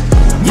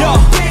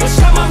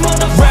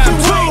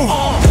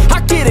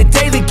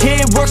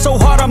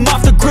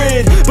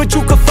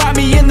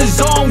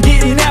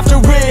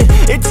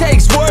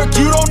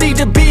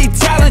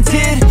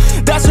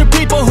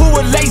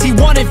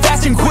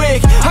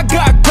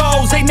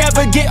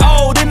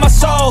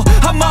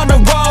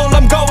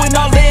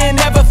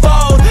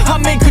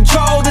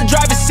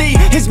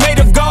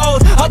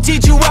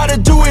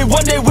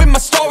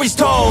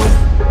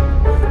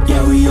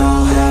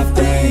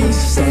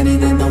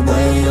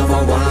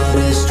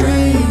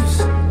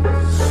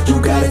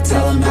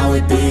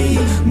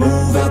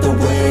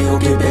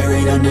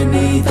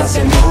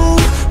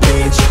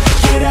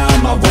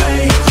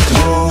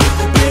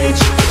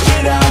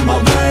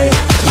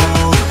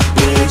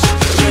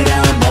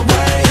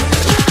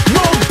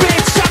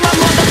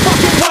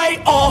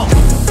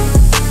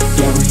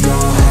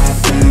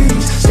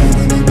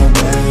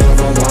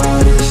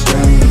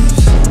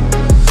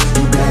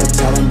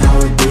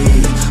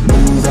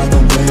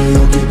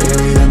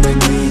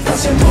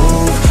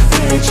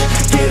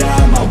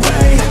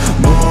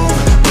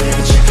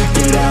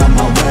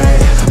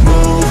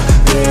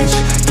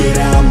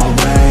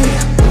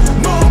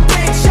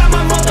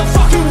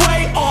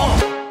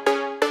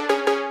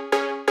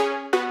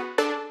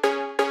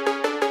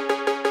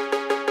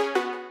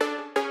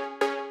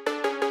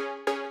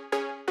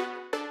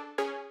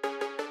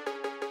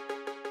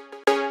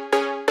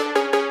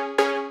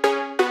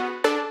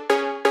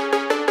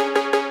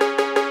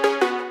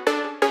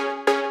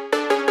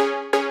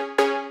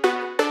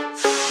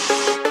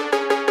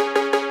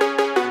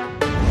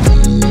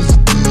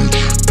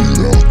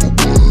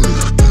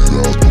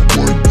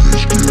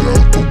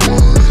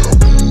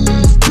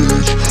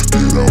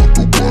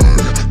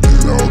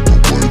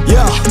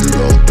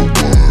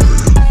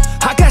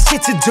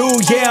 do,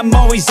 yeah, I'm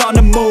always on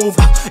the move.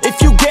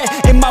 If you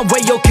get in my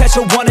way, you'll catch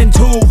a 1 and 2.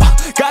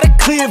 Got a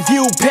clear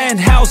view,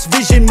 penthouse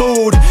vision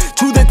mood.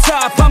 To the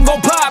top, I'm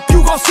gon' pop,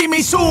 you gon' see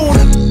me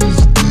soon.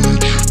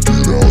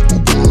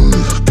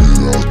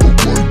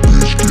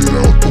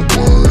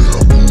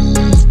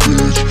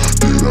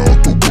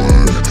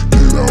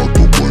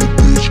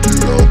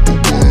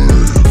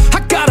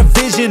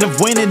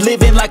 Of winning,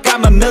 living like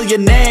I'm a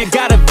millionaire.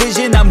 Got a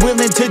vision, I'm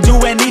willing to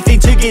do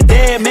anything to get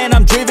there. Man,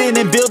 I'm driven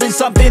and building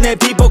something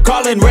that people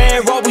calling rare.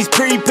 Always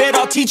prepared,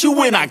 I'll teach you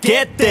when I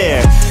get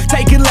there.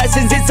 Taking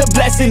lessons, it's a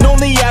blessing.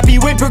 Only happy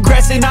with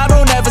progressing. I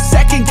don't ever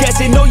second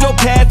guess it. Know your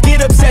path,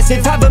 get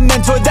obsessive. Have a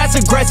mentor that's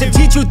aggressive.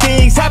 Teach you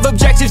things, have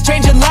objectives.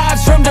 Changing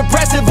lives from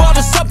depressive all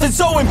to something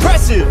so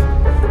impressive.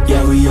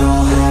 Yeah, we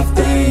all have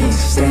things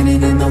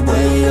standing in the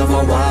way of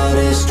our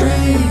wildest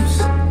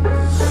dreams.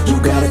 You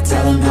gotta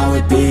tell them how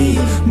it be.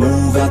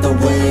 Move out the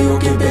way or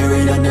get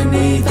buried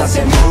underneath. I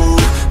said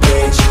move,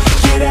 bitch,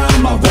 get out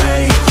of my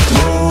way.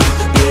 Move,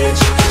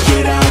 bitch,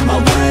 get out of my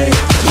way.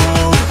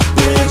 Move,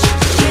 bitch,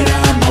 get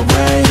out of my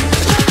way.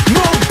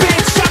 Move,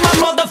 bitch, out my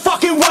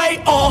motherfucking way.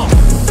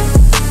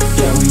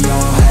 Yeah, we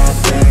all have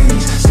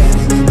things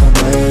standing in the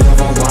way of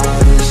our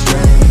wildest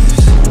dreams.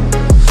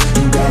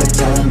 You gotta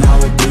tell them how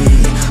it be.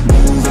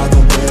 Move out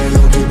the way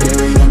or get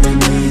buried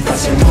underneath. I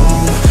said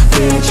move,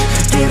 bitch,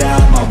 get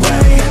out of my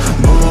way.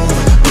 Move,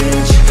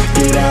 bitch,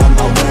 get out of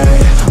my way.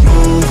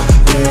 Move,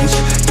 bitch,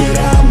 get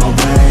out of my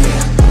way.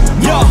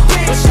 Yo,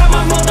 bitch, out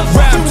my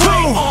motherfucking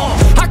way.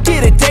 I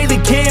get it daily,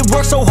 kid,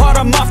 work so hard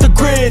I'm off the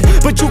grid.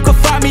 But you can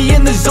find me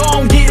in the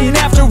zone, getting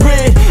after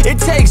it. It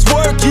takes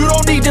work, you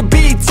don't need to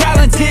be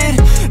talented.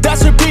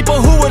 That's for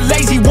people who are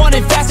lazy, want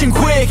it fast and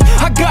quick.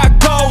 I got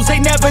goals, they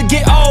never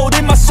get old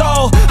in my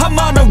soul. I'm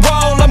on a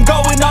roll, I'm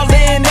going all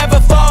in, never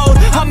fold.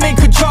 I'm in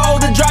control,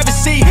 the driver's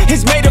seat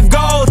is made of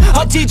gold.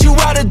 I'll teach you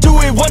how to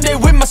do it one day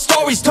when my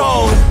story's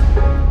told.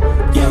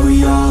 Yeah,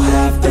 we all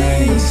have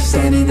things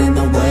standing in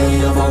the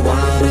way of our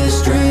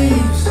wildest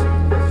dreams.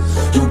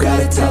 You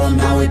gotta tell them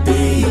how it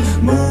be.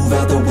 Move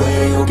out the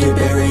way or get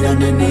buried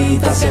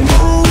underneath. I said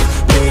move,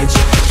 bitch,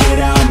 get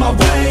out of my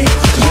way.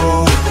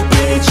 Move,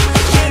 bitch,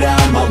 get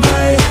out of my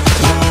way.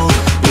 Move,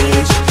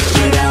 bitch,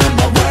 get out of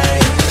my way.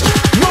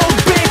 Move,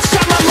 bitch,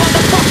 out my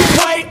motherfucking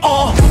way.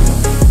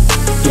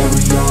 Yeah,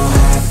 we all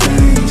have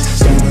things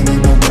standing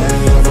in the way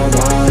of our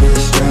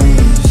wildest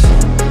dreams.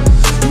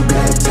 You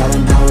gotta tell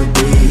them how it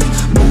be.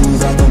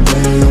 Move out the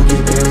way or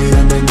get buried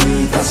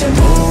underneath. I said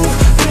move,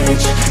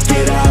 bitch,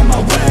 get out of my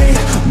way.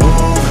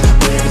 Move,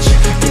 bitch,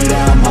 get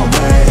out of my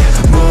way.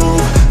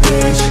 Move,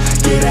 bitch,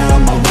 get out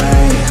of my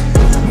way.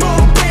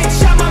 Move, bitch,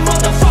 out my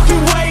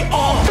motherfucking way.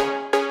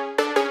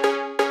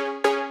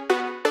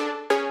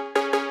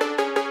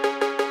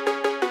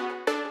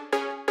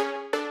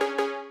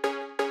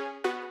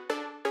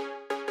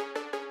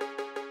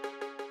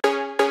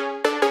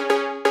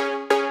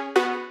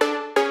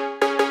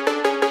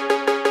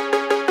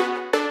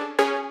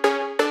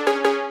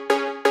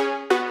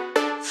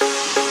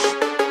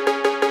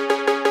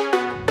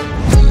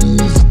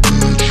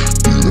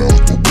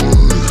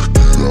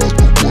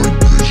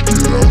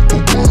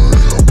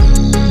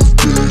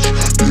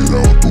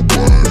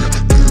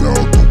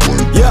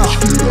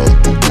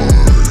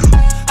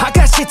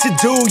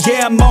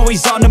 Yeah, I'm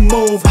always on the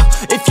move.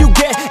 If you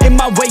get in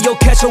my way, you'll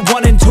catch a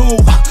 1 and 2.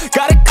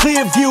 Got a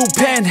clear view,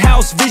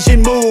 penthouse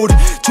vision mood.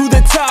 To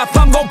the top,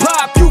 I'm gon'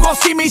 pop, you gon'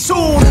 see me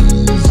soon.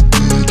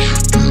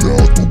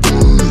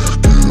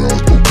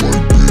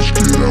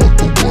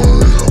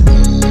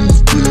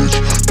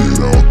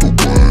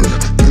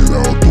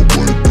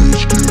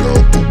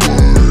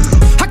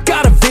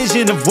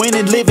 Of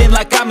winning, living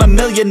like I'm a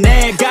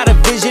millionaire. Got a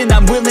vision,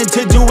 I'm willing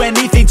to do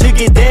anything to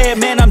get there.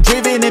 Man, I'm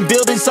driven and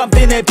building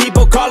something that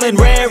people calling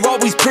rare.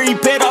 Always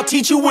prepared, I'll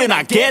teach you when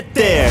I get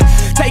there.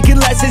 Taking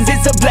lessons,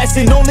 it's a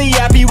blessing. Only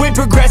happy with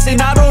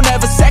progressing. I don't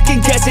ever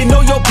second guess it.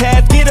 Know your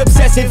path, get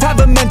obsessive. Have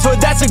a mentor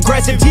that's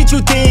aggressive. Teach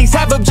you things,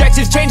 have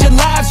objectives. Changing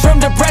lives from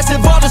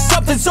depressive all to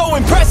something so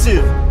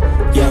impressive.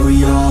 Yeah,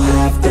 we all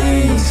have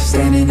things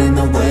standing in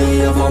the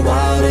way of our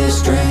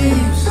wildest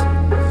dreams.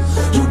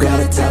 You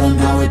gotta tell them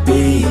how it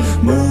be.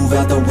 Move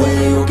out the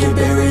way or get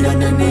buried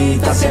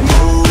underneath. I said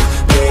move,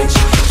 bitch,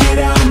 get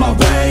out of my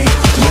way.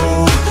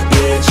 Move,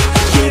 bitch,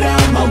 get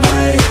out of my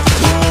way.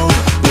 Move,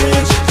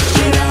 bitch,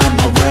 get out of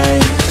my way.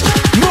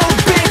 Move,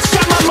 bitch,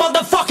 out my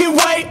motherfucking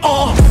way.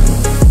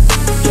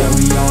 Yeah,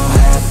 we all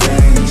have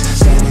things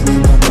standing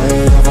in the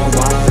way of our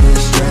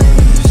wildest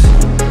dreams.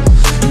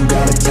 You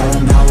gotta tell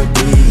them how it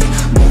be.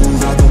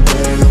 Move out the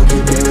way or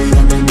get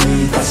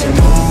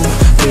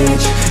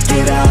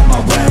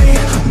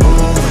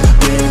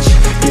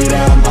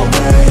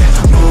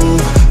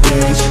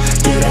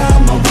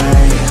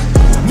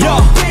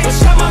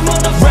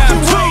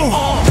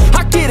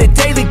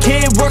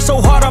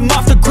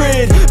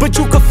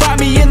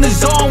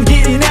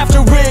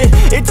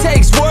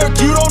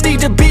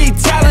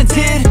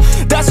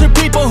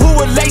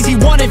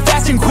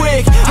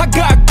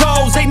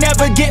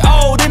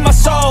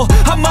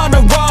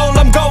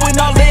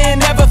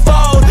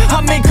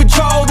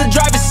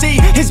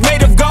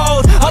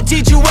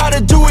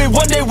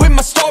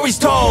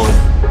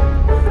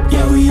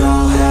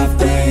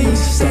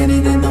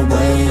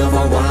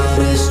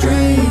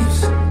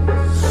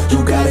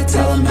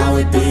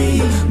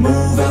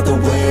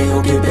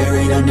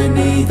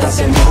I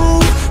said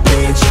move,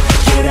 bitch,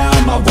 get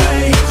out my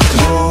way.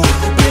 Move,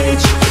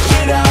 bitch,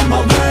 get out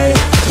my way.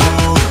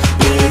 Move,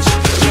 bitch,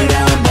 get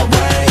out my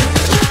way.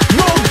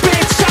 Move,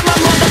 bitch, out my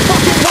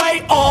motherfucking way.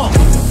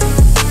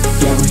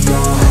 Yeah, we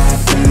all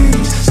have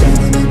things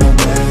standing in the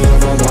way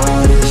of our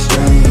wildest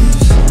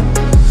dreams.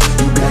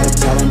 You gotta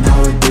tell them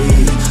how it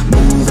be.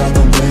 Move out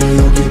the way,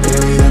 you'll get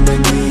buried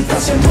underneath. I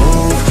said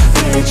move,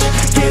 bitch,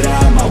 get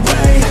out my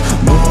way.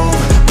 Move,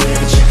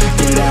 bitch,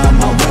 get out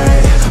my way.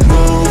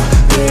 Move,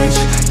 bitch,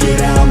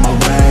 get out my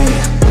way.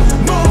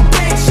 Move,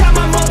 bitch, out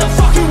my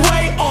motherfucking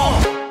way.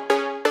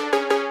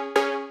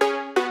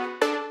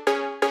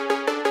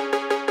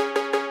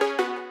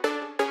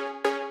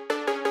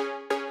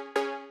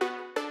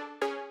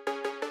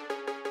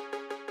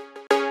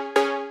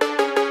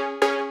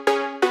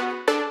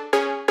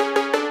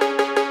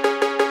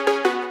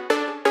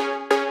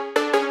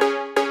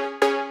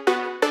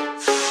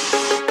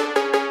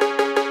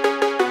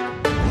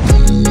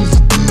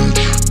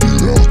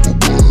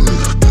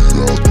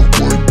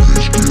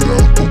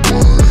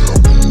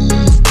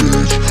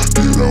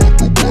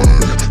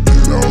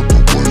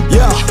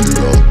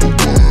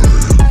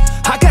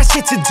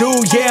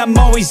 Yeah, I'm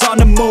always on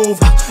the move.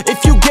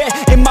 If you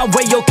get in my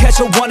way, you'll catch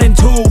a 1 and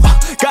 2.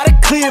 Got a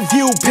clear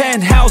view,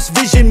 penthouse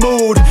vision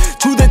mood.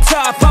 To the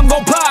top, I'm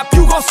gon' pop,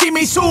 you gon' see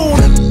me soon.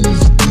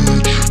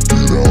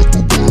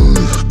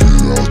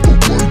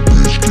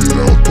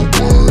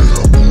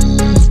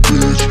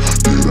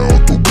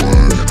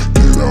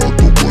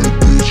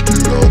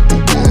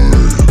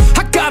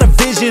 I got a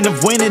vision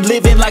of winning,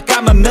 living like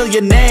I'm a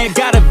millionaire.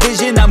 Got a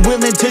vision, I'm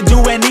willing to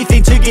do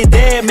anything to get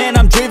there. Man,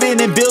 I'm driven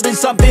and building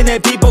something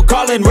that people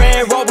callin'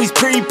 rare. Always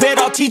prepared,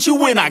 I'll teach you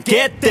when I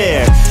get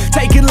there.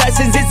 Taking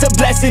lessons, it's a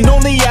blessing.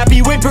 Only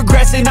happy when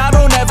progressing. I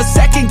don't ever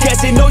second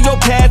guess it. Know your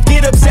path,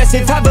 get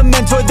obsessive. Have a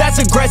mentor that's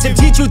aggressive.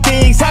 Teach you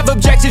things, have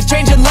objectives.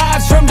 Changing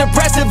lives from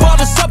depressive all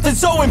to something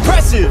so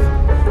impressive.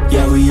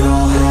 Yeah, we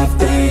all have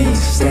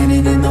things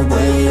standing in the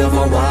way of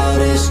our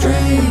wildest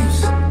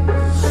dreams.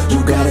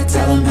 You gotta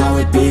tell them how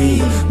it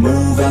be.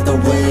 Move out the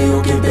way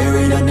or get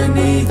buried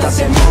underneath. I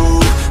said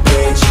move,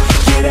 bitch,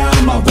 get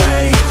out my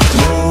way.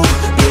 Move,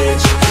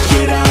 bitch,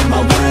 get out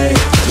my way.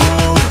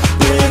 Move,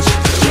 bitch,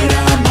 get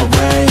out my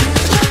way.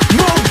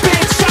 Move,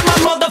 bitch, out my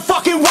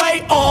motherfucking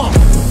way.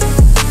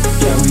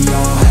 Yeah, we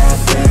all have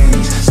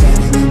things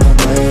standing in the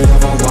way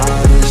of our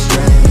wildest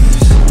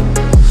dreams.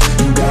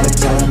 You gotta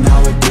tell them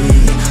how it be.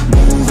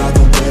 Move out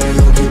the way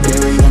or get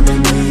buried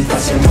underneath. I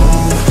said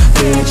move,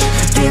 bitch,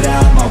 get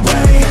out my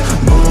way.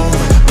 Move,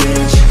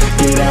 bitch,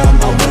 get out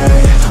my way.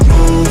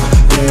 Move,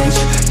 bitch,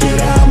 get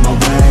out my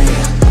way.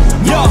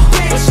 Yo,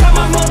 bitch, out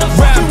my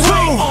motherfucking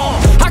way.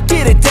 I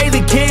get it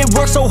daily, kid,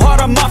 work so hard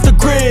I'm off the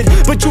grid.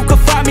 But you can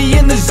find me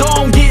in the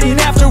zone, getting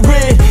after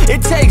it.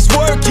 It takes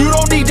work, you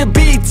don't need to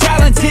be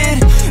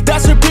talented.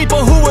 That's for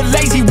people who are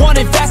lazy, want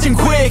it fast and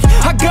quick.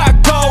 I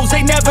got goals,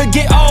 they never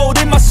get old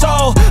in my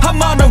soul.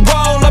 I'm on a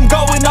roll, I'm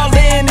going all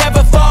in,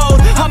 never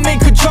fold. I'm in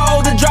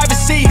control, the driver's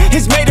seat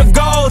is made of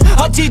gold.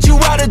 I'll teach you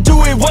how to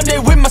do it one day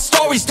when my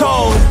story's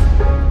told.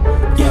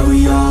 Yeah,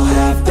 we all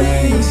have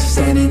things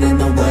standing in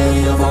the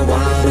way of our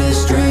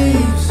wildest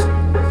dreams.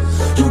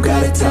 You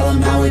gotta tell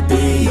them how it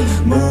be.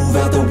 Move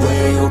out the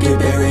way or get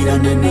buried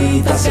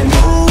underneath. I said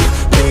move,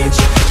 bitch,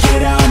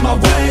 get out my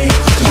way.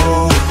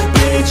 Move,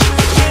 bitch,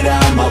 get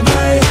out my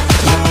way.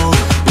 Move,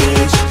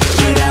 bitch,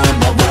 get out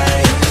my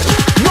way.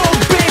 Move,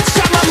 bitch,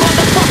 out my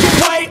motherfucking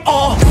way.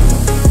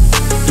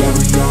 Yeah,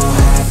 we all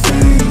have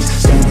things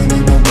standing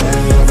in the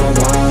way of our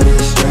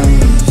wildest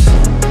dreams.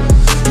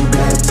 You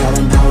gotta tell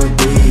them how it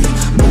be.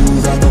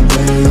 Move out the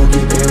way or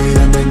get buried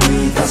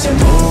underneath. I said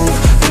move,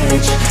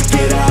 bitch,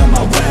 get out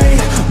my way.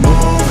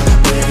 Move,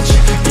 bitch,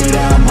 get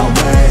out my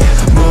way.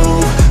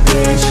 Move,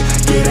 bitch,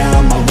 get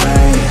out my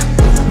way.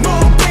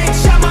 Move,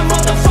 bitch, out my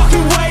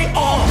motherfucking way.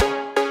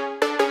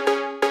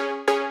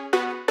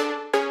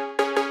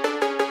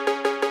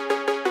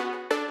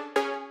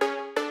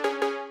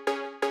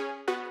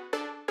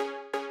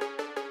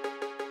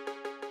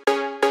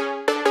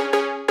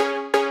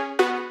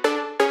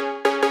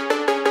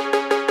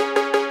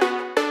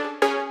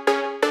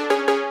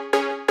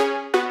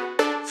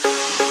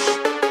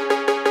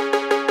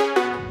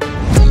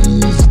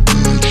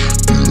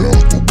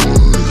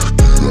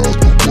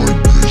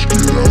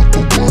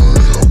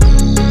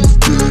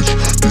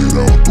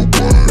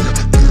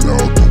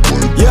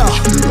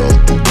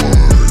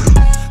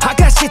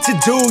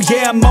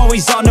 Yeah, I'm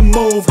always on the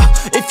move.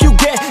 If you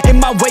get in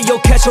my way, you'll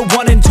catch a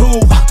 1 and 2.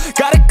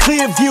 Got a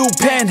clear view,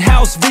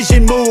 penthouse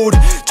vision mood.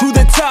 To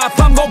the top,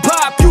 I'm gon'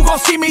 pop, you gon'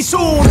 see me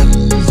soon.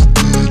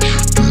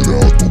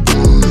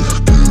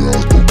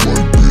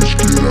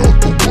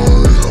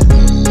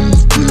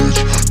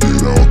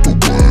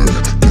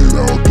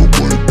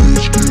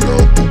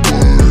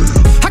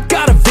 I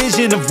got a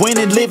vision of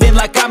winning, living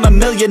like I'm a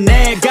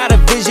millionaire. Got a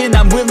vision,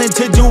 I'm willing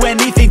to do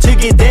anything to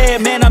get there.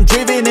 Man, I'm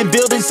driven and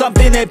building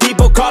something that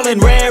people calling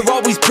rare.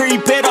 Always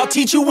prepared, I'll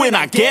teach you when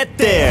I get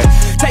there.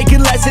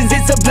 Taking lessons,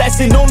 it's a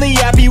blessing. Only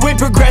happy with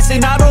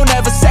progressing. I don't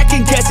ever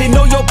second guess it.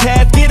 Know your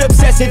path, get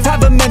obsessive.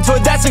 Have a mentor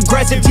that's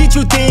aggressive. Teach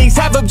you things,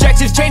 have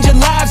objectives. Changing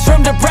lives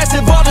from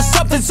depressive all to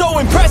something so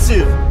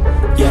impressive.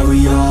 Yeah,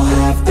 we all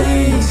have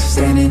things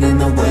standing in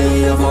the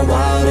way of our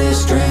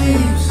wildest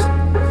dreams.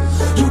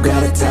 You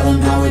gotta tell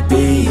them how it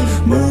be.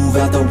 Move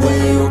out the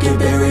way or get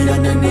buried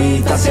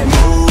underneath. I said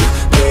move,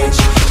 bitch,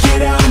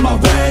 get out of my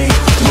way.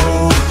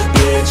 Move,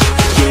 bitch,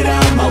 get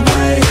out of my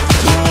way.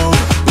 Move,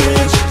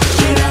 bitch,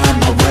 get out of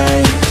my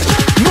way.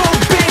 Move,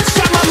 bitch,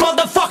 out my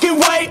motherfucking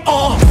way.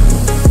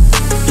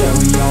 Yeah,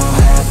 we all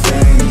have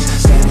things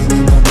standing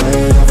in the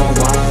way of our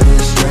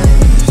wildest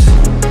dreams.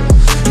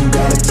 You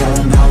gotta tell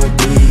them how it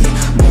be.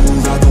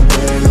 Move out the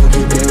way or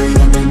get buried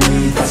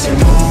underneath. I said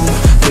move,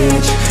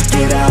 bitch,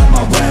 get out of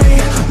my way.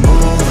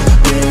 Move,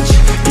 bitch,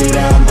 get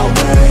out of my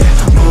way.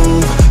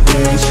 Move,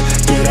 bitch,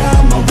 get out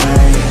of my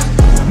way.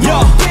 Yo,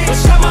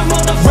 bitch, out my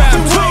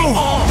motherfucking way.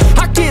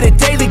 I get it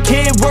daily,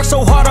 kid, work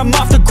so hard I'm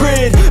off the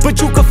grid. But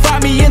you can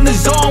find me in the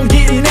zone,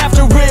 getting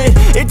after it.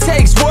 It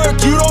takes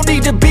work, you don't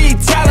need to be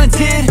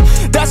talented.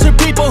 That's for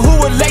people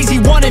who are lazy,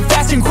 want it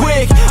fast and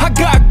quick. I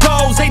got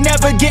goals, they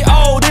never get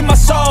old in my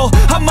soul.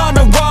 I'm on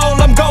a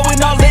roll, I'm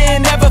going all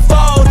in, never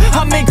fold.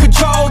 I'm in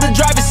control, the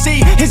driver's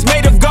seat is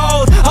made of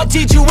gold. I'll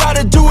teach you how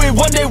to do it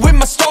one day when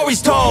my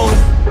story's told.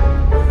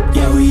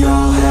 Yeah, we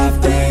all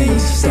have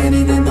things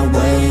standing in the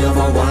way of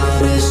our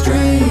wildest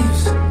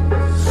dreams.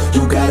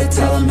 You gotta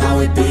tell them how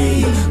it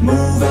be.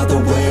 Move out the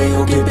way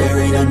or get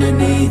buried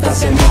underneath. I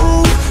said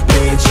move,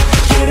 bitch,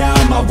 get out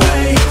of my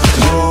way.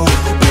 Move,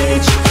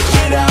 bitch,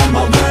 get out of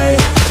my way.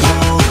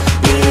 Move,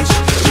 bitch,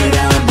 get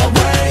out of my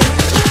way.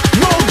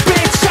 Move,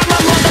 bitch, out my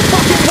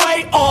motherfucking way.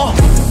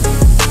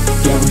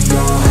 Yeah, we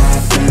all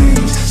have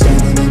things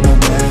standing in the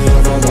way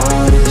of our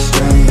wildest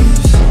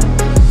dreams.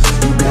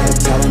 You gotta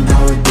tell them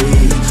how it be.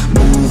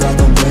 Move out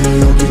the way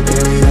or get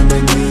buried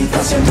underneath.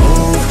 I said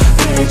move,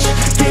 bitch,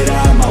 get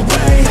out of my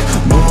way.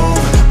 Move,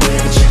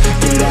 bitch,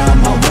 get out of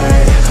my way.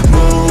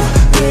 Move,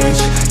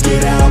 bitch,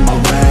 get out of my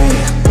way.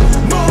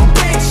 Move,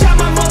 bitch, out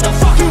my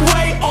motherfucking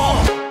way.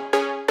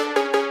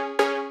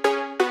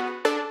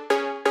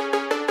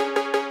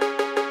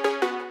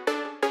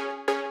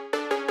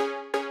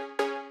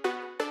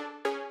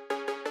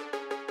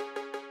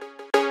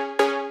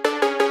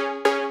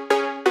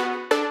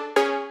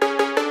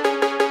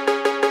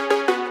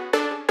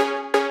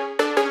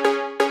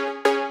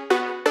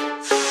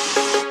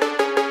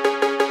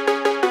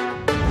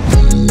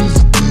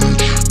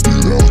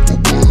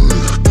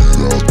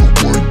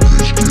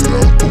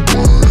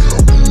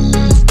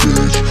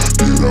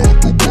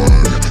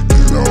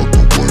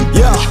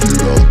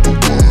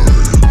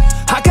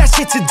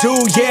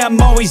 Yeah,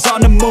 I'm always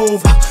on the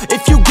move.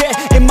 If you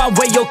get in my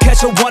way, you'll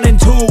catch a 1 and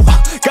 2.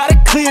 Got a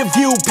clear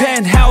view,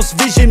 penthouse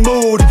vision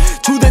mood.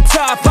 To the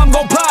top, I'm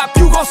gon' pop,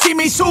 you gon' see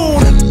me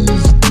soon.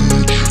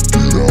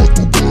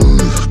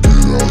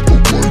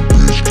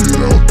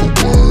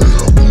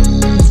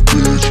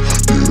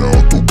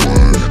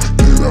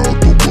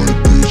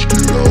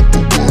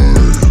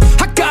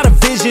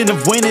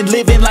 Of winning,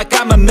 living like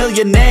I'm a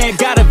millionaire.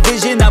 Got a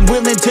vision, I'm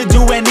willing to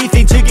do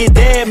anything to get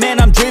there.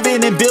 Man, I'm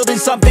driven and building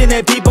something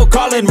that people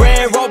calling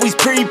rare. Always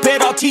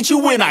prepared, I'll teach you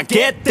when I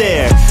get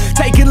there.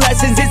 Taking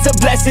lessons, it's a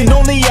blessing.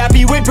 Only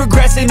happy with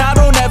progressing. I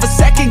don't ever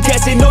second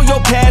guess it. Know your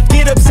path,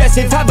 get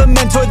obsessive. Have a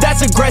mentor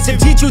that's aggressive.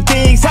 Teach you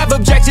things, have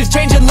objectives.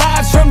 Changing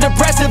lives from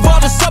depressive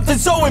all to something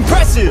so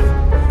impressive.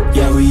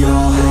 Yeah, we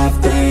all have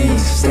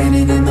things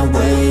standing in the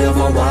way of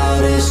our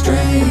wildest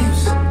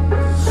dreams.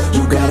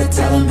 You gotta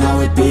tell them how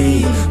it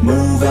be.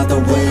 Move out the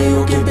way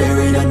or get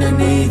buried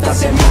underneath. I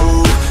said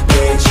move,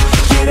 bitch,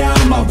 get out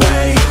of my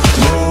way.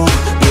 Move,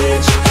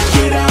 bitch,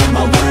 get out of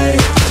my way.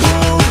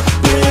 Move,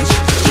 bitch,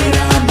 get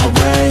out of my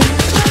way.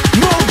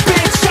 Move,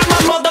 bitch, out my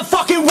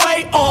motherfucking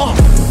way.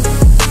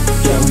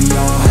 Yeah, we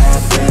all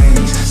have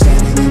things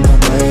standing in the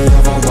way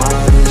of our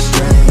wildest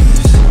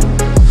dreams.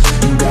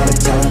 You gotta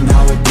tell them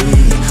how it be.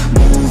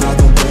 Move out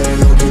the way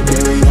or get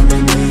buried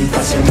underneath.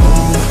 I said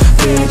move,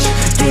 bitch,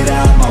 get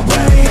out of my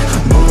way.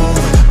 Move,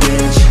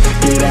 bitch,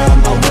 get out of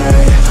my way.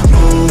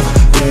 Move,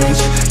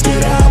 bitch,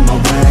 get out of my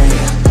way.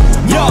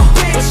 Yo,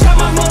 bitch, out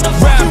my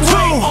motherfucking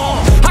way.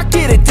 I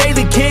get it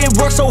daily, kid,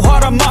 work so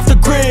hard I'm off the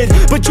grid.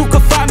 But you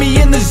can find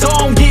me in the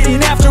zone,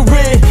 getting after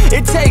it.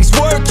 It takes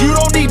work, you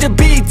don't need to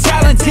be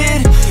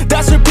talented.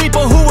 That's for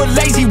people who are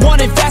lazy,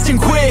 want it fast and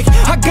quick.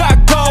 I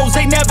got goals,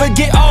 they never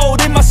get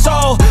old in my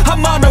soul.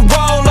 I'm on a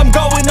roll, I'm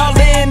going all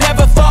in,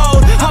 never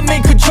fold. I'm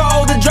in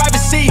control, the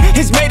driver's seat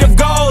is made of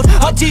gold.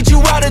 I'll teach you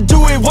how to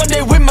do it one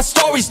day when my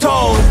story's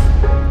told.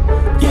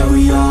 Yeah,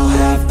 we all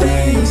have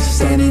things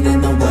standing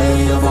in the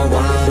way of our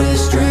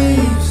wildest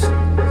dreams.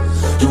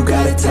 You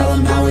gotta tell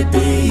them how it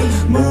be.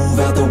 Move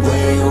out the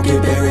way or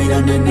get buried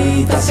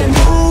underneath. I said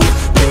move,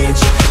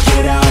 bitch,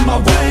 get out of my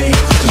way.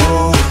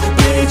 Move,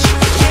 bitch,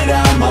 get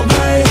out of my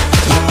way.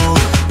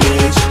 Move,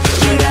 bitch,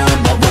 get out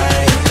of my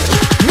way.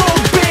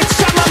 Move, bitch,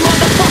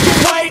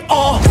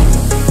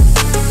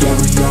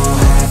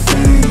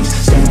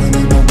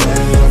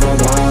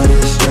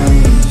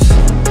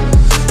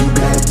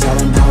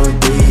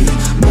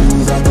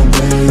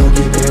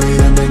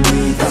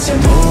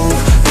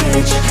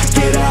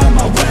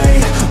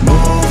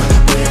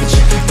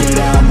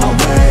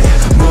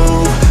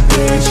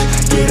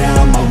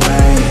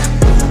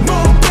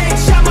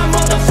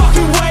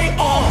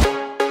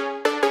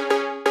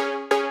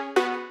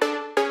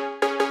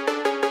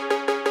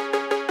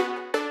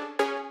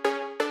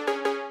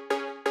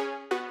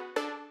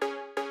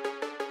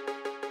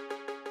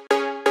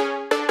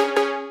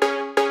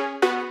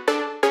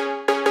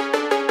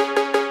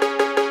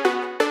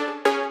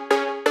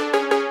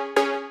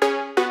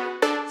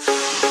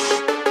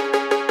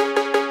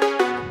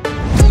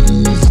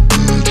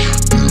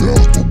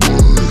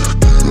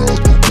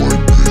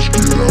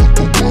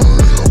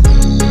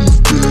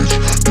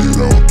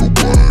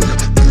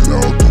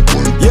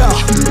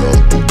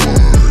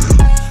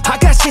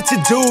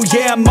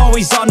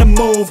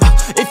 move.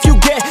 If you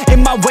get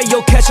in my way,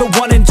 you'll catch a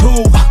 1 and 2.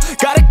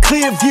 Got a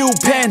clear view,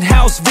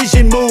 penthouse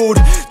vision mood.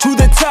 To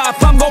the top,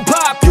 I'm gon'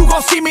 pop, you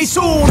gon' see me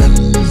soon.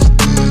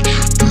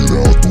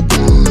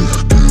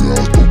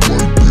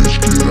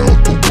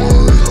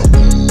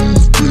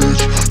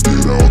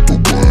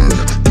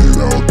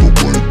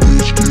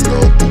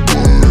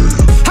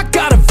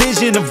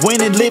 Of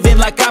winning, living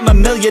like I'm a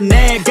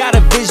millionaire. Got a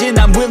vision,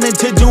 I'm willing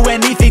to do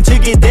anything to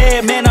get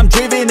there. Man, I'm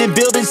driven and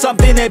building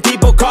something that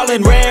people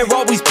calling rare.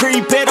 Always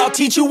prepared, I'll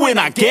teach you when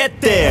I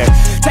get there.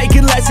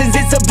 Taking lessons,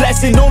 it's a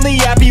blessing. Only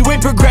happy when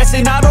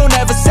progressing. I don't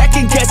ever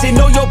second guess it.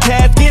 Know your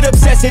path, get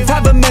obsessive.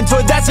 Have a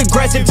mentor that's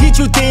aggressive. Teach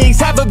you things,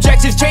 have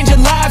objectives.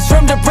 Changing lives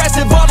from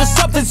depressive all to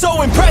something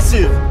so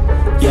impressive.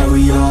 Yeah,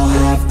 we all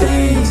have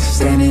things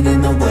standing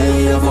in the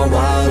way of our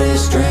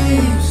wildest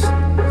dreams.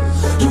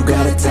 You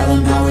gotta tell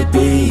them how it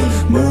be.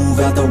 Move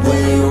out the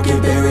way or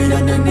get buried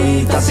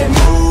underneath. I said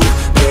move,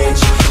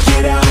 bitch,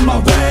 get out of my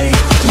way.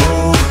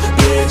 Move,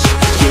 bitch,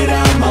 get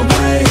out of my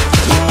way.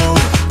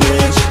 Move,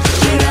 bitch,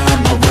 get out of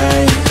my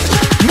way.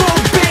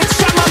 Move, bitch,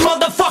 out my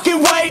motherfucking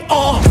way.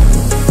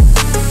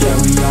 Yeah,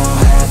 we all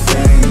have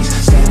things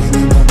standing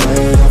in the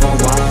way of our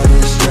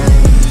wildest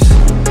dreams.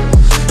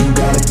 You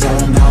gotta tell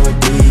them how it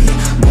be.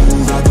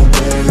 Move out the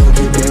way or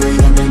get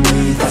buried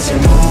underneath. I said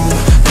move,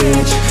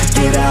 bitch,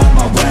 get out of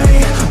my way.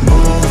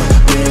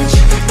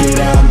 Get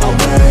out my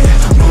way,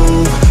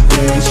 move,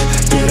 bitch,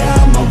 get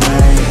out my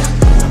way.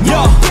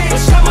 Yo,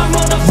 bitch, I'm my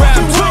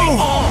motherfucking way.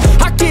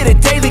 I get it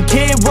daily,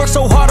 kid, work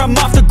so hard I'm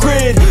off the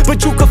grid.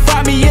 But you can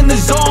find me in the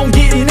zone,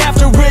 getting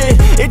after it.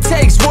 It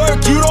takes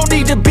work, you don't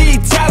need to be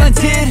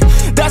talented.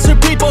 That's for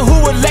people who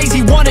are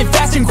lazy, want it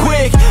fast and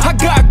quick. I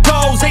got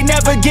goals, they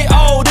never get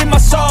old in my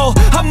soul.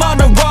 I'm on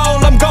a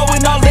roll, I'm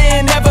going all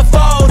in, never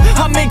fold.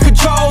 I'm in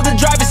control, the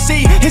driver's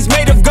seat is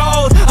made of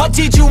gold. I'll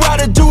teach you how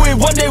to do it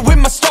one day when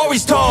my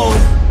story's told.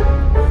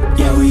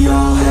 Yeah, we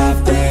all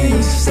have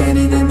things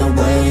standing in the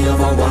way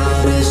of our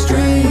wildest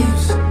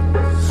dreams.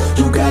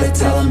 You gotta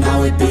tell them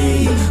how it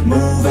be.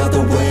 Move out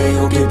the way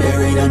or get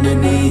buried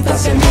underneath. I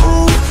said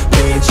move,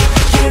 bitch,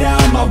 get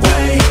out of my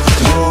way.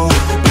 Move,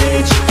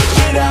 bitch,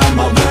 get out of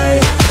my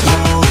way.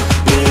 Move,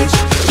 bitch,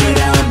 get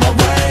out of my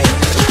way.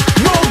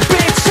 Move,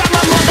 bitch, out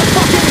my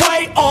motherfucking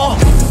way.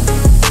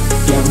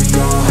 Yeah, we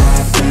all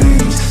have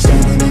things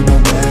standing in the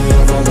way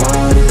of our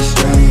wildest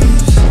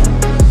dreams.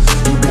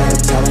 You gotta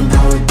tell them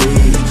how it be.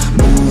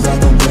 Move out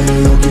the way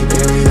or get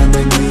buried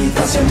underneath.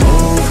 I said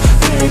move,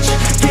 bitch,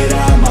 get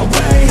out of my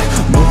way.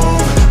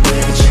 Move,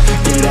 bitch,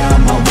 get out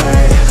of my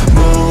way.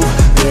 Move,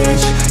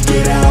 bitch,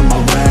 get out of my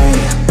way.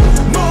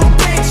 Move,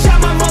 bitch, out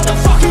my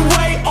motherfucking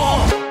way.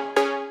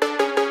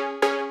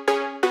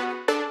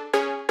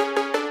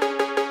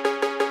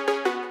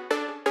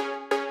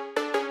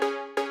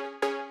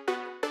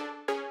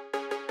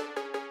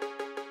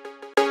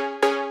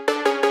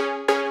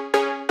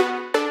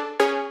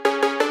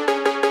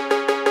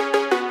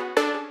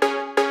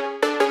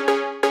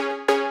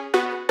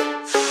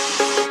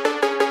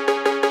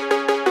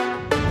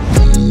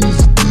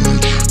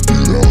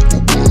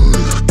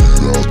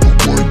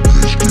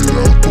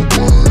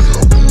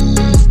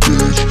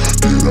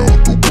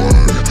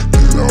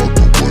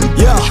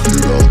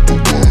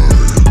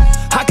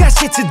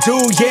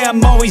 Yeah,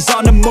 I'm always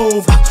on the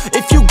move.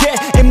 If you get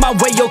in my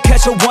way, you'll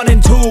catch a 1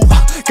 and 2.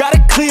 Got a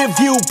clear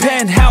view,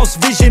 penthouse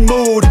vision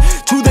mood.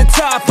 To the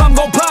top, I'm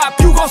gon' pop,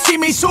 you gon' see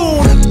me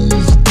soon.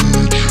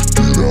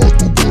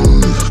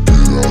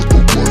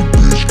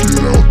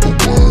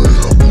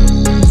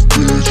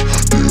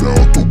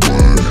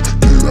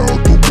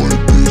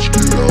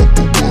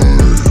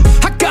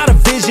 I got a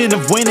vision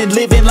of winning,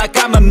 living like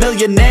I'm a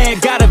millionaire.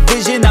 Got a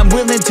vision, I'm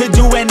willing to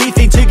do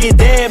anything to get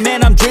there.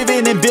 Man, I'm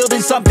driven and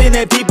building something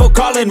that people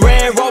calling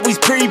rare. Always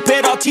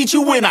prepared, I'll teach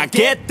you when I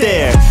get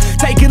there.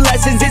 Taking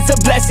lessons, it's a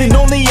blessing.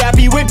 Only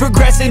happy when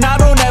progressing. I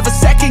don't ever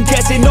second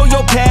guess it. Know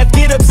your path,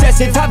 get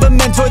obsessive. Have a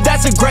mentor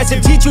that's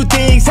aggressive. Teach you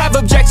things, have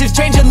objectives.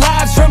 Changing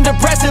lives from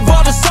depressive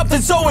all to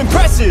something so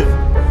impressive.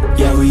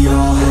 Yeah, we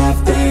all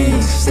have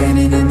things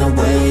standing in the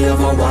way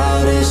of our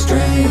wildest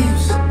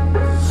dreams.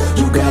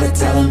 You gotta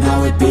tell them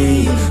how it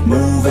be.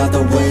 Move out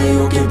the way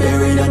or get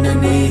buried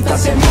underneath. I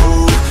said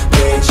move,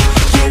 bitch,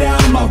 get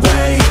out of my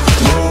way.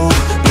 Move,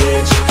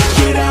 bitch,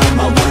 get out of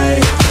my way.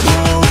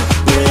 Move,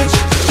 bitch,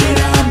 get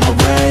out of my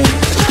way.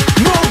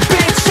 Move,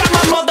 bitch, out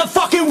my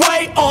motherfucking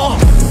way.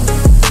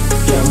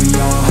 Yeah, we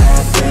all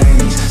have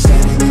things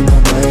standing in the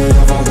way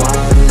of our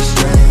wildest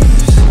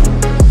dreams.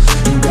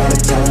 You gotta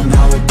tell them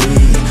how it be.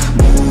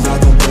 Move out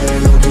the way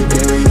or get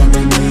buried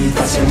underneath.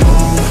 I said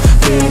move,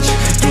 bitch,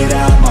 get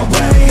out of my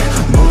way.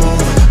 Move,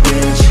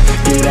 bitch,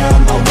 get out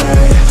of my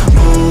way.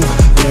 Move,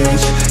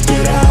 bitch,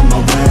 get out of my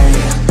way.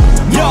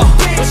 Yo,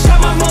 bitch, out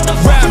my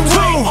motherfucking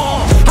way.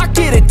 I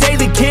get it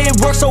daily, kid,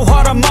 work so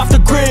hard I'm off the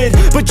grid.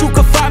 But you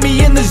can find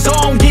me in the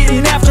zone,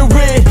 getting after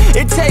it.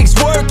 It takes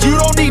work, you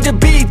don't need to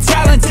be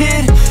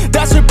talented.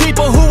 That's for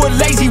people who are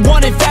lazy,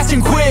 want it fast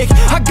and quick.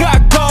 I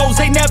got goals,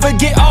 they never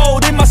get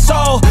old in my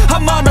soul.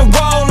 I'm on a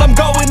roll, I'm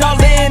going all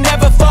in,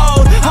 never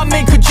fold. I'm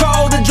in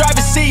control, the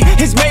driver's seat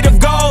is made of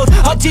gold.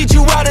 I'll teach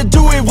you how to do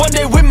it one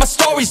day when my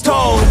story's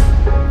told.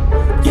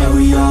 Yeah,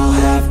 we all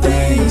have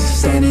things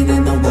standing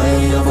in the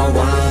way of our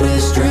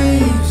wildest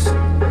dreams.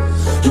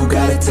 You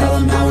gotta tell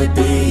them how it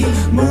be.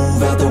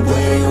 Move out the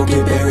way or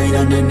get buried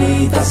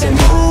underneath. I said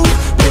move,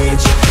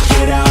 bitch,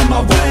 get out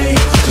my way.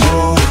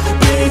 Move,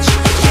 bitch,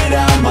 get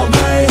out my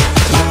way.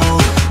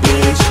 Move,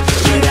 bitch,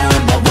 get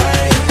out my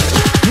way.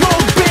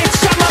 Move, bitch,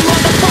 out my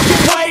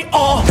motherfucking way.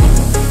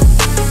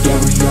 Yeah,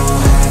 we all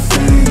have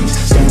things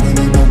standing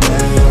in the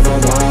way of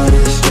our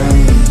wildest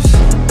dreams.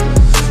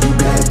 You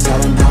gotta tell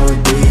them how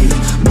it be.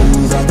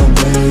 Move out the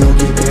way or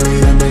get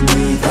buried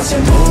underneath. I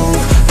said move,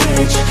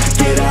 bitch,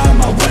 get out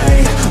my way.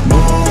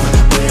 Move,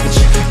 bitch,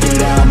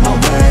 get out my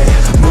way.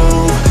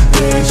 Move,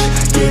 bitch,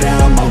 get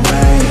out my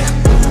way.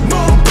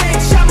 Move,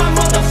 bitch, out my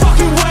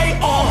motherfucking way.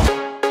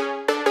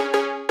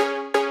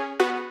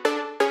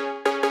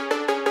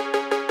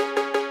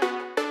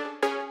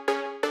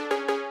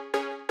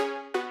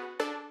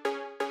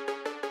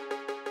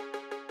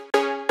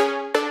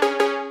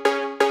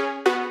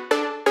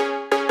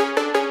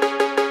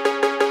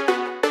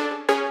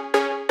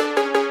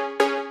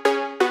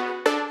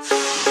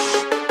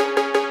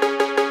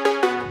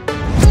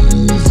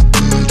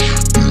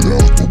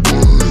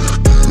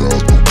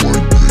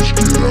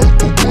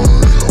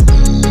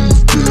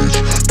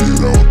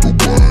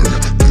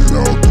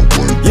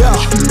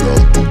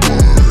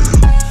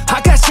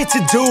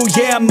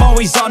 Yeah, I'm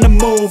always on the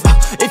move.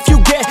 If you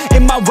get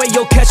in my way,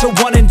 you'll catch a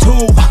 1 and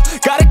 2.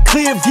 Got a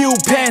clear view,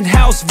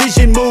 penthouse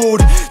vision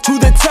mood. To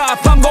the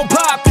top, I'm gon'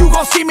 pop, you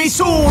gon' see me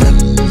soon.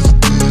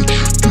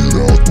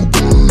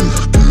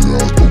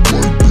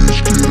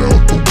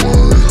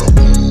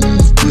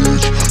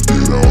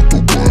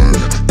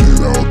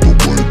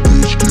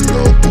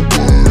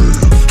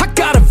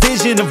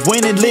 Of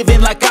winning, living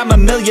like I'm a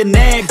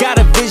millionaire. Got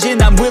a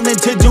vision, I'm willing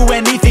to do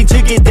anything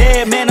to get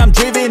there. Man, I'm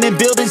driven and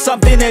building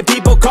something that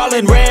people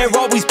calling rare.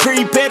 Always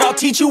prepared, I'll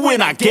teach you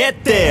when I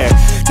get there.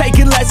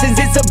 Taking lessons,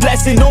 it's a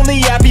blessing. Only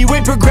happy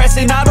when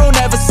progressing. I don't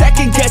ever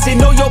second guess it.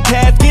 Know your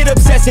path, get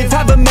obsessive.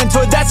 Have a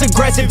mentor that's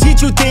aggressive.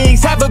 Teach you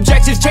things, have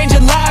objectives.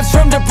 Changing lives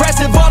from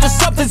depressive all to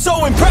something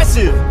so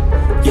impressive.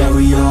 Yeah,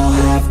 we all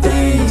have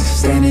things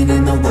standing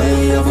in the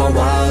way of our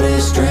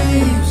wildest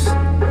dreams.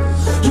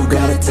 You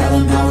gotta tell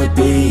them how it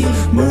be.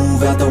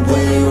 Move out the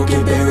way or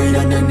get buried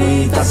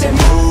underneath. I said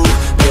move,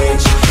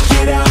 bitch,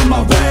 get out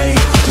my way.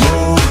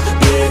 Move,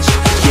 bitch,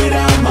 get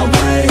out my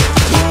way.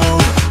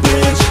 Move,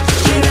 bitch,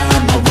 get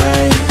out my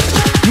way.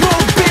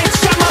 Move, bitch,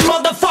 out my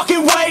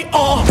motherfucking way.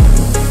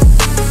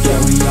 Yeah,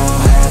 we all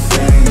have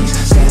things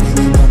standing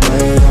in the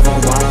way of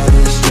our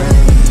wildest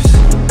dreams.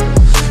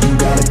 You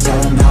gotta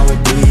tell them how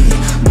it be.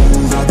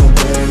 Move out the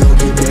way or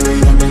get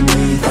buried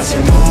underneath. I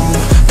said move,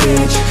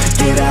 bitch,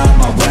 get out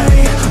my way.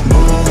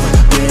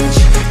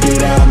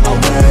 Get out my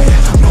way,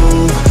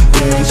 move,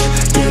 bitch,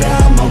 get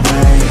out my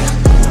way.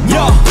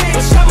 Yo,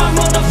 bitch, out my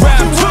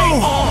motherfucking way.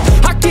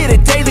 I get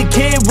it daily,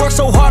 kid, work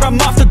so hard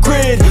I'm off the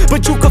grid.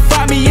 But you can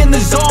find me in the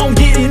zone,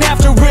 getting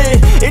after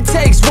it. It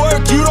takes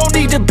work, you don't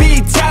need to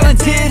be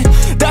talented.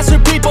 That's for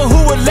people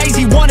who are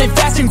lazy, want it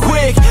fast and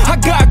quick. I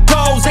got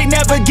goals, they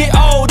never get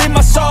old in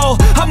my soul.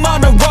 I'm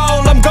on a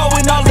roll, I'm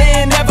going all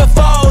in, never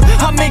fold.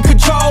 I'm in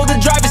control, the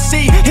driver's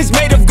seat is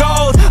made of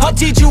gold. I'll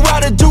teach you how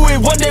to do it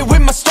one day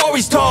when my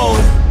story's told.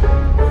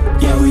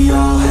 Yeah, we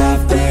all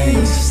have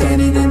things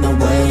standing in the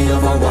way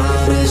of our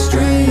wildest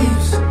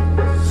dreams.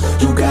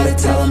 You gotta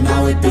tell them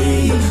how it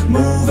be.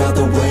 Move out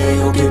the way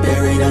or get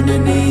buried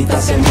underneath. I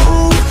said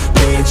move,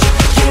 bitch,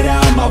 get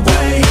out my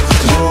way.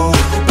 Move,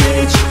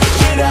 bitch,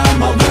 get out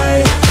my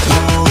way.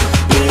 Move,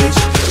 bitch,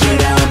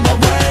 get out my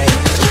way.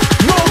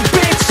 Move,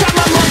 bitch, out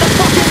my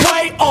motherfucking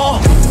way.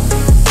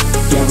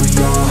 Yeah, we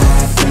all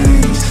have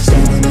things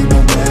standing in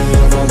the way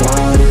of our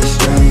wildest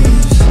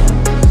dreams.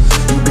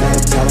 You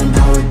gotta tell them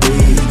how it be.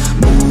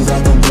 Move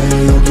out the way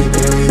or get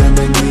buried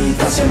underneath.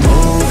 I said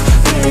move,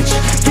 bitch,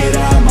 get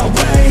out my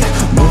way.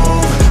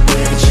 Move,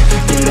 bitch,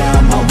 get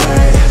out my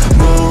way.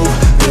 Move,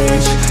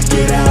 bitch,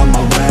 get out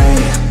my way.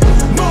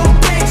 Move,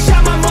 bitch,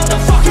 out my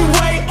motherfucking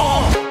way.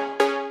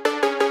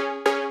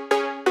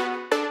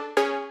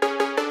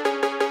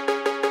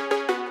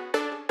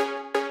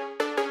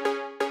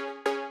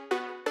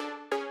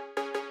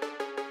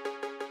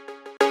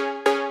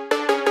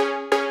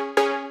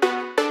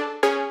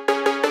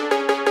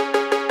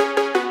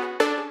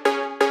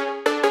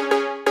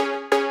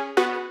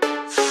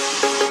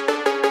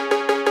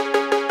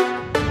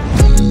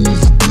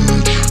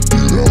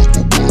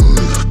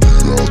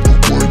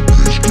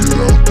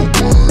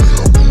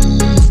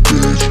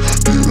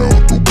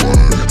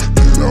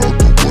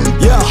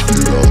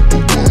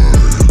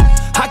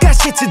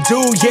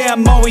 Yeah,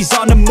 I'm always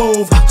on the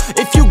move.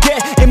 If you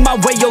get in my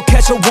way, you'll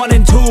catch a 1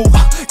 and 2.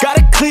 Got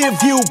a clear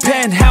view,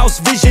 penthouse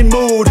vision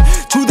mood.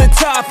 To the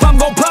top, I'm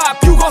gon'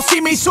 pop, you gon' see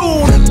me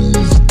soon.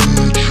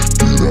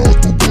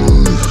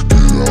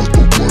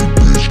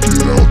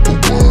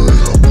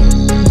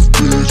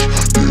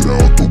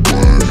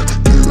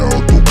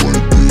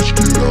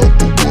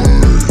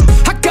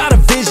 I got a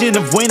vision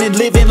of winning,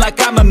 living like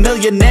I'm a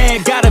millionaire.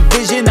 Got a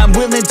vision, I'm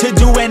willing to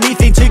do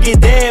anything to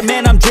get there.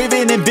 Man, I'm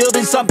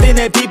something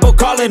that people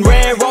calling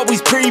rare.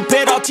 Always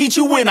prepared, I'll teach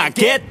you when I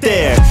get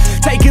there.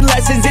 Taking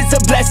lessons, it's a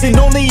blessing.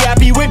 Only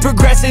happy when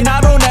progressing. I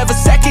don't ever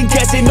second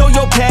guess it. Know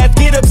your path,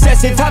 get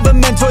obsessive. Have a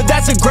mentor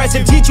that's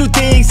aggressive. Teach you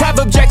things, have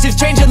objectives.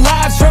 Changing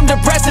lives from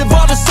depressive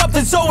all to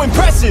something so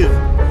impressive.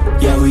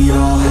 Yeah, we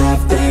all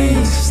have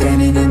things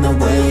standing in the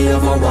way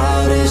of our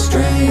wildest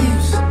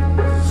dreams.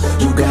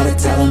 You gotta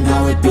tell them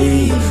how it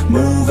be.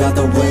 Move out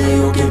the way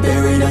or get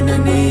buried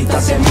underneath. I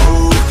said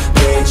move,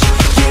 bitch,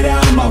 get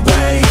out of my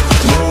way.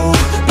 Move,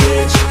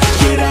 bitch,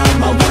 get out of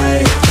my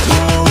way.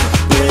 Move,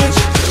 bitch,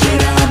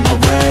 get out of my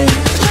way.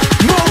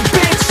 Move,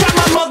 bitch, out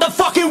my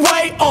motherfucking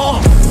way.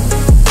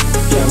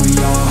 Yeah, we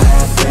all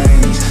have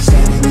things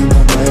standing in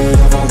the way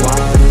of our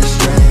wildest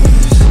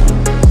dreams.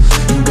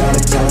 You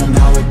gotta tell them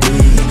how it be.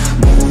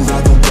 Move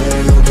out the way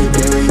or get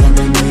buried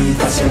underneath.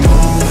 I said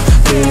move,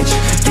 bitch,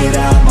 get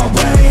out of my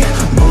way.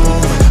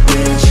 Move,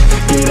 bitch,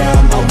 get out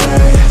of my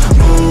way.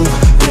 Move,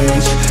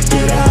 bitch,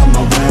 get out of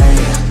my way.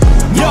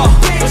 Yo,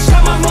 bitch,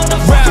 out my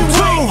motherfucking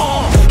way.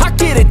 I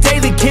get it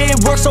daily,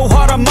 kid, work so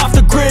hard I'm off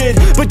the grid.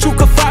 But you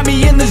can find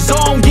me in the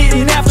zone,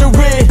 getting after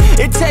it.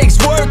 It takes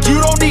work, you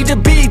don't need to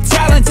be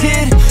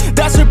talented.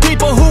 That's for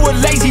people who are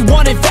lazy,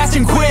 want it fast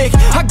and quick.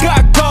 I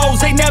got goals,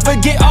 they never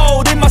get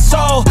old in my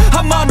soul.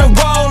 I'm on a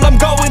roll, I'm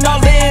going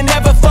all in,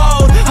 never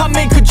fold. I'm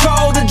in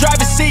control, the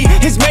driver's seat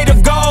is made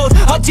of gold.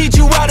 I'll teach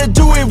you how to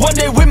do it one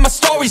day when my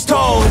story's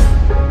told.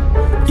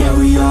 Yeah,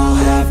 we all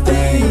have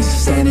things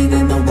standing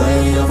in the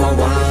way of our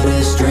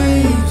wildest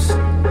dreams.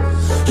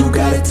 You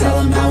gotta tell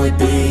them how it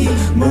be.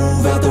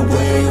 Move out the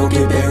way or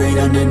get buried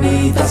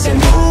underneath. I said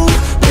move,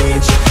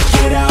 bitch,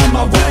 get out of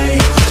my way.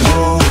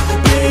 Move,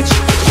 bitch,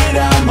 get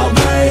out of my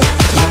way.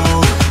 Move,